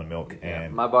almond milk.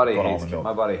 And My body almond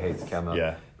milk. hates cow milk.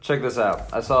 Yeah. Check this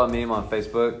out. I saw a meme on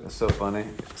Facebook. It's so funny.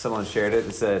 Someone shared it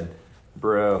and said,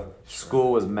 "Bro,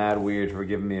 school was mad weird for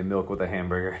giving me a milk with a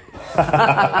hamburger."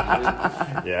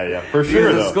 Yeah, for sure.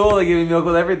 Because Though. at school they give me milk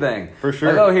with everything. For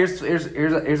sure. Like, oh, here's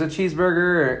a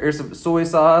cheeseburger, or here's some soy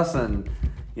sauce, and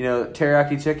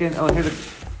teriyaki chicken. Oh, and here's a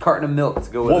carton of milk to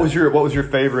go with it. What was your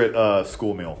favorite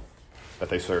school meal that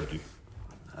they served you?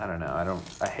 I don't know.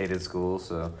 I hated school,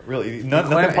 so Really,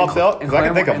 nothing pops out because I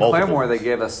can think of multiple. In Claremore, they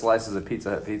gave us slices of Pizza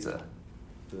Hut pizza.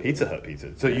 Pizza Hut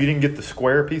pizza. So you didn't get the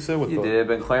square pizza with You the did,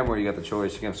 but in Claremore, you got the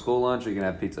choice. You can have school lunch, or you can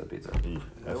have Pizza Hut pizza.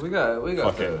 Yeah, we got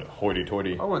fucking the,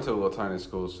 hoity-toity. I went to a little tiny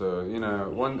school, so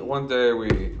one day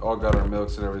we all got our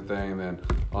milks and everything, and then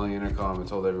on the intercom and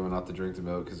told everyone not to drink the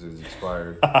milk because it was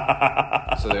expired.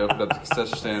 So they opened up the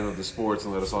concession stand with the sports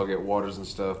and let us all get waters and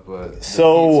stuff. But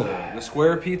the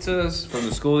square pizzas from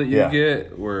the school that you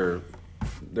get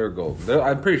they're gold.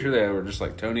 I'm pretty sure they were just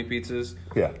like Tony pizzas.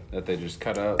 Yeah. That they just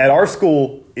cut up. At our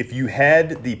school, if you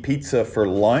had the pizza for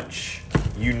lunch,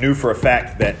 you knew for a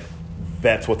fact that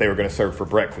that's what they were going to serve for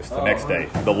breakfast the next day,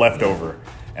 the leftover.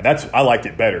 And I liked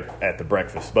it better at the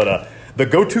breakfast. But the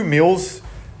go-to meals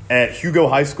at Hugo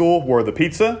High School were the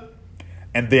pizza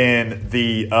and then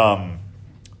the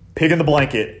pig in the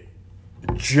blanket,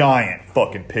 giant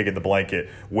fucking pig in the blanket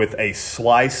with a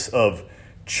slice of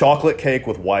chocolate cake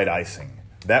with white icing.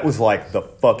 That was like the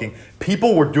fucking...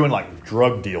 People were doing like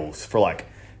drug deals for like,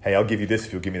 "Hey, I'll give you this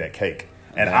if you'll give me that cake."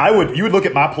 And you would look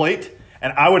at my plate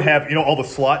and I would have, all the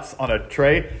slots on a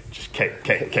tray, just cake.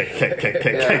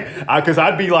 Because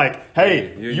I'd be like,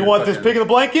 "Hey, you want this pig in the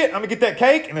blanket? I'm going to get that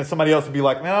cake." And then somebody else would be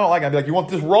like, "Man, I don't like it." I'd be like, "You want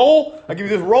this roll? I'll give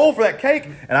you this roll for that cake."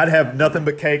 And I'd have nothing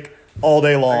but cake all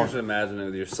day long. I can just imagine it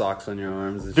with your socks on your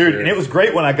arms. And Dude, shit. and it was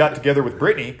great when I got together with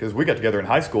Brittany, because we got together in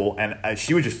high school, and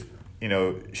she would just...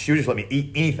 she would just let me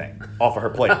eat anything off of her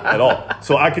plate at all.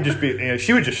 So I could just be,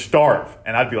 she would just starve.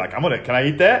 And I'd be like, can I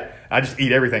eat that? I just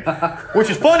eat everything.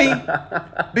 Which is funny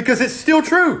because it's still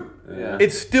true. Yeah.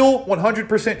 It's still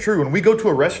 100% true. When we go to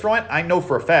a restaurant, I know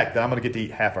for a fact that I'm going to get to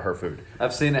eat half of her food.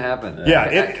 I've seen it happen. Yeah.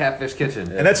 At Catfish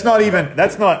Kitchen. And that's not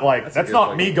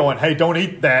me going, "Hey, don't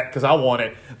eat that because I want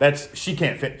it." She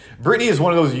can't fit. Brittany is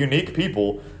one of those unique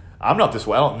people. I'm not this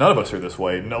way. None of us are this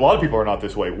way. A lot of people are not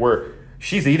this way, where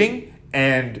she's eating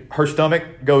and her stomach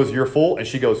goes, "You're full," and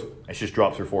she goes and she just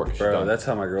drops her fork. Bro, that's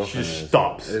how my girlfriend She just is.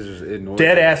 stops. It's just ignored.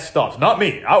 Dead ass stops. Not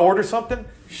me. I order something,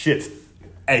 shit's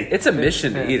 8. It's a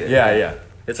mission to eat it. Yeah.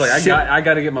 It's like I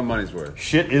got to get my money's worth.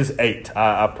 Shit is 8.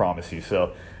 I promise you.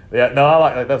 So yeah, no, I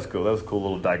like that. That's cool. That was a cool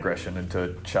little digression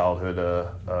into childhood.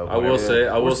 I will say,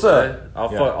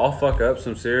 I'll fuck up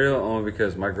some cereal only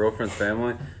because my girlfriend's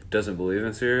family doesn't believe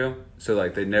in cereal, so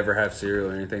like they never have cereal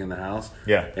or anything in the house.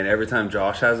 Yeah. And every time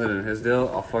Josh has it in his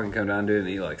deal, I'll fucking come down to it and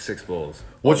eat like 6 bowls.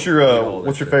 What's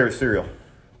your favorite cereal?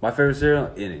 My favorite cereal?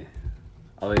 Any.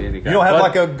 I'll eat any kind. You don't have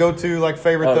like a go-to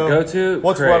favorite though? Go-to?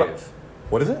 What's Crave.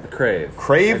 What is it? Crave.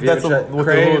 Crave? Have you That's ever tried with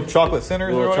the Crave? little chocolate centers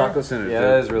or Little whatever? chocolate center. Yeah,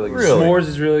 that is really good. Really? S'mores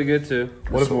is really good too.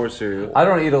 What S'mores cereal. I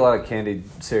don't eat a lot of candied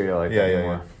cereal like Yeah, that yeah,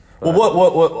 anymore. yeah.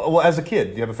 Well, as a kid,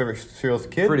 do you have a favorite cereal as a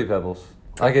kid? Fruity Pebbles.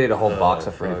 I could eat a whole box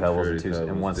of Fruity fuck, Pebbles Fruity in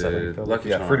Pebbles, one dude. sitting. Lucky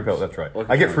Yeah, Charms. Fruity Pebbles, that's right. Lucky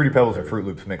I get Charms. Fruity Pebbles and Fruit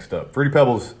Loops mixed up. Fruity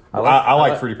Pebbles, I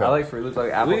like Fruity Pebbles. I like Fruity Loops,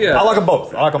 like apple. We, I like them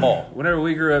both. I like them all. Whenever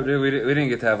we grew up, dude, we didn't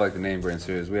get to have like the name brand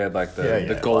cereals. We had like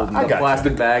the golden. I got you.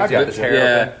 plastic bags. I You got have to you. tear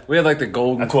Yeah, open. we had like the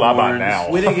golden. That's what I buy corns. now.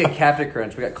 We didn't get Captain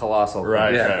Crunch. We got Colossal.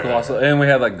 Right. Yeah, colossal, and we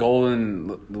had like golden,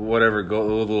 whatever,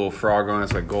 little frog on it.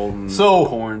 It's like golden So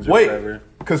corns or wait, whatever.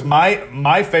 because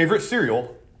my favorite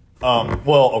cereal, so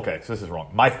this is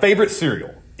wrong. My favorite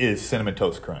cereal is Cinnamon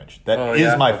Toast Crunch. That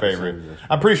is my favorite.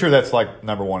 I'm pretty sure that's like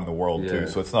number one in the world too.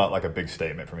 So it's not like a big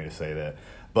statement for me to say that.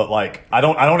 But like I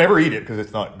don't ever eat it because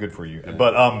it's not good for you. Yeah.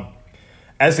 But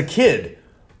as a kid,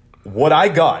 what I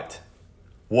got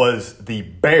was the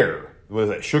bear. What is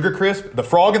that? Sugar Crisp. The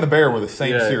frog and the bear were the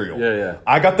same cereal. Yeah, yeah.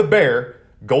 I got the bear.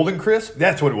 Golden Crisp.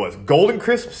 That's what it was. Golden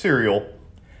Crisp cereal.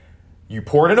 You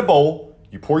pour it in a bowl.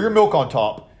 You pour your milk on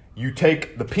top. You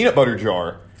take the peanut butter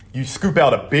jar. You scoop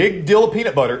out a big deal of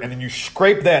peanut butter, and then you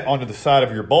scrape that onto the side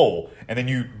of your bowl, and then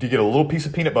you get a little piece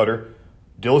of peanut butter,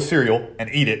 deal of cereal, and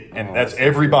eat it. And that's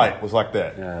every bite was like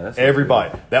that. Yeah, that's every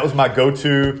bite. That was my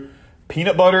go-to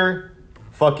peanut butter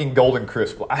fucking Golden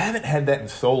Crisp. I haven't had that in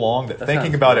so long that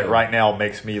thinking about it right now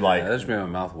makes me like. That just made my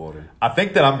mouth water. I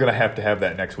think that I'm going to have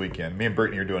that next weekend. Me and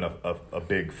Brittany are doing a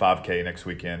big 5K next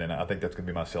weekend, and I think that's going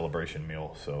to be my celebration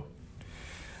meal. So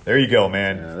there you go,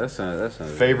 man. Yeah, that sounds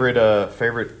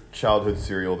Favorite childhood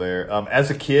cereal there.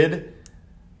 As a kid,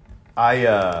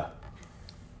 I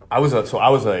was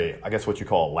a I guess what you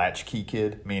call a latchkey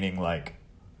kid, meaning like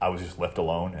I was just left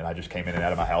alone and I just came in and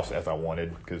out of my house as I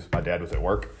wanted because my dad was at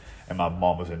work and my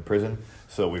mom was in prison.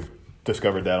 So we've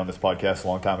discovered that on this podcast a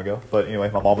long time ago. But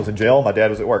anyway, my mom was in jail, my dad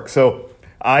was at work. So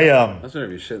That's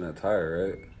whenever you shit in that tire,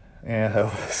 right? Yeah,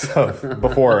 so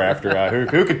before or after,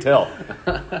 who could tell?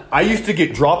 I used to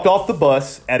get dropped off the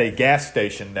bus at a gas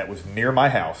station that was near my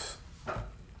house,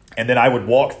 and then I would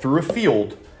walk through a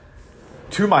field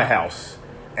to my house,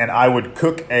 and I would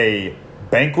cook a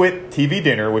banquet TV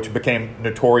dinner, which became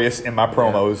notorious in my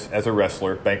promos as a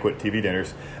wrestler, banquet TV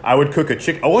dinners. I would cook a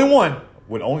chicken,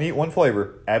 would only eat one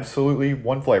flavor, absolutely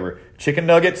one flavor. Chicken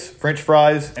nuggets, French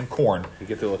fries, and corn. You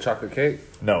get the little chocolate cake?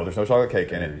 No, there's no chocolate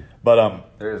cake in it. But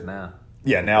there is now.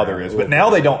 yeah, now there is. But now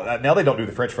they don't. Now they don't do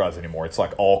the French fries anymore. It's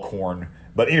like all corn.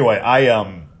 But anyway,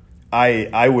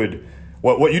 I would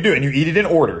what you do, and you eat it in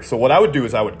order. So what I would do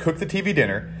is I would cook the TV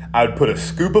dinner. I would put a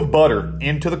scoop of butter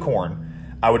into the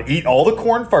corn. I would eat all the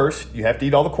corn first. You have to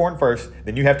eat all the corn first.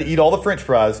 Then you have to eat all the French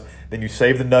fries. Then you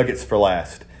save the nuggets for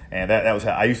last. And that was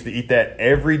how I used to eat that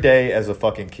every day as a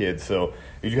fucking kid. So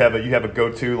you have a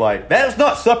go-to like that was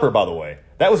not supper, by the way.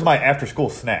 That was my after-school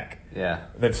snack. Yeah.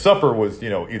 Then supper was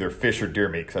either fish or deer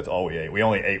meat because that's all we ate. We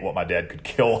only ate what my dad could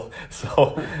kill.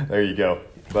 So there you go.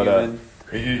 But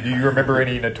do you remember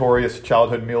any notorious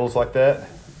childhood meals like that?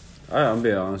 I'm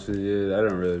being honest with you. I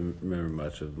don't really remember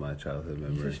much of my childhood You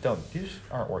memories. just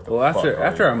aren't worth the Well, fuck.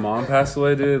 after our mom passed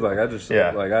away, dude, like I just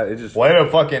it just Way to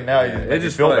fucking now it you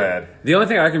just feel like, bad. The only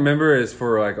thing I can remember is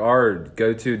for like our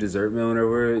go-to dessert meal whenever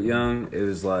we were young. It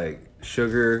was like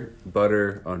sugar,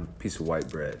 butter on a piece of white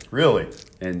bread. Really?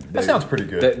 And That sounds pretty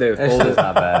good. They would It's fold just it.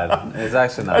 not bad. It's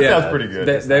actually not That bad. sounds pretty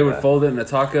good. They would fold it in a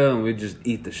taco, and we'd just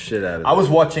eat the shit out of it. I was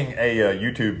watching a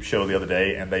YouTube show the other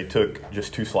day, and they took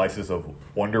just 2 slices of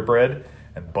Wonder Bread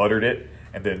and buttered it,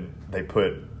 and then they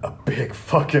put a big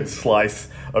fucking slice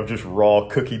of just raw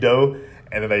cookie dough,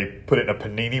 and then they put it in a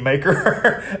panini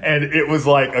maker, and it was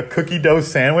like a cookie dough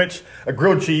sandwich, a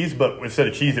grilled cheese, but instead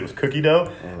of cheese, it was cookie dough,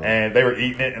 and they were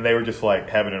eating it, and they were just like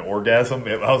having an orgasm.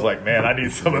 I was like, man, I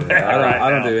need some of that. I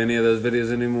don't do any of those videos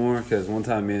anymore because one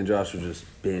time me and Josh were just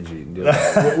binge eating. Dude.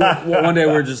 One day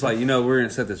we're just like, we're gonna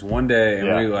set this one day, and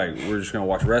we're just gonna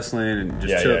watch wrestling and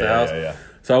just chill at the house. Yeah.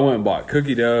 So I went and bought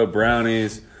cookie dough,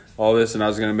 brownies, all this, and I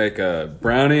was gonna make a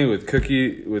brownie with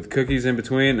cookies in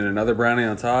between and another brownie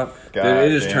on top. Dude, it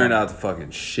just turned out to fucking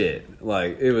shit.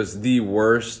 Like it was the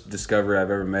worst discovery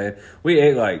I've ever made. We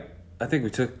ate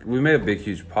we made a big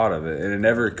huge pot of it and it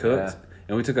never cooked. Yeah.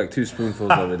 And we took like 2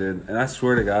 spoonfuls of it, dude. And I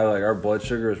swear to God, like our blood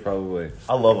sugar was probably.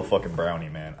 I love a fucking brownie,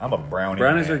 man. I'm a brownie.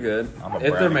 Brownies man. are good I'm a if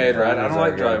they're brownie made man. right. I don't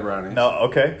like dry good. brownies. No,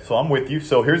 okay. So I'm with you.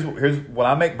 So here's when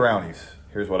I make brownies.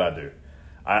 Here's what I do.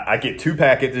 I get 2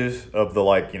 packages of the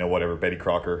whatever Betty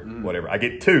Crocker, whatever. I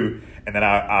get 2, and then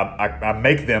I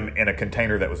make them in a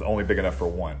container that was only big enough for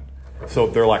 1. So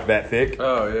they're like that thick.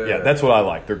 Oh yeah. Yeah, that's what I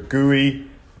like. They're gooey,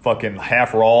 fucking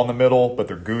half raw in the middle, but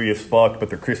they're gooey as fuck, but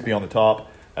they're crispy on the top.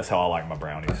 That's how I like my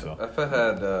brownies. So. I've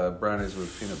had brownies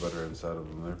with peanut butter inside of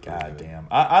them. They're pretty God good. damn.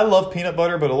 I love peanut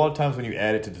butter, but a lot of times when you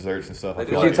add it to desserts and stuff, I Like,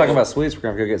 feel If like you're talking about sweets, we're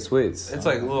gonna go get sweets. It's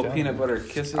like little peanut butter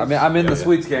kisses. I mean, I'm in the yeah.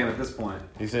 sweets game at this point.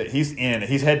 he's in.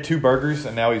 He's had 2 burgers,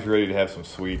 and now he's ready to have some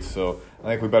sweets. So I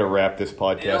think we better wrap this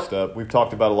podcast up. We've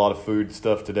talked about a lot of food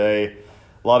stuff today.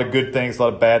 A lot of good things, a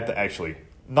lot of bad actually,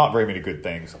 not very many good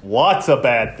things. Lots of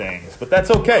bad things, but that's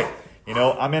okay. You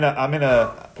know, I'm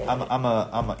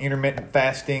a intermittent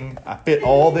fasting. I fit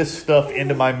all this stuff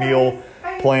into my meal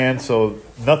plan, so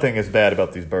nothing is bad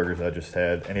about these burgers I just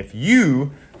had. And if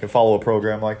you can follow a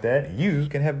program like that, you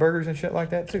can have burgers and shit like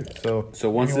that too. So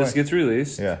once anyway. this gets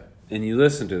released, Yeah. and you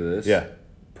listen to this, Yeah.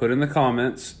 put in the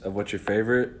comments of what your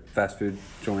favorite fast food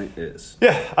joint is.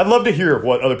 Yeah, I'd love to hear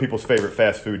what other people's favorite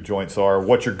fast food joints are,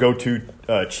 what your go-to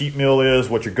cheat meal is,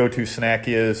 what your go-to snack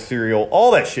is, cereal,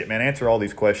 all that shit, man. Answer all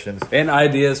these questions. And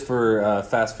ideas for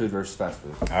fast food versus fast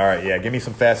food. All right, yeah, give me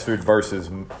some fast food versus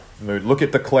mood. Look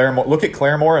at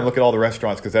Claremore and look at all the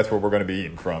restaurants because that's where we're going to be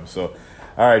eating from. So,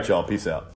 all right, y'all, peace out.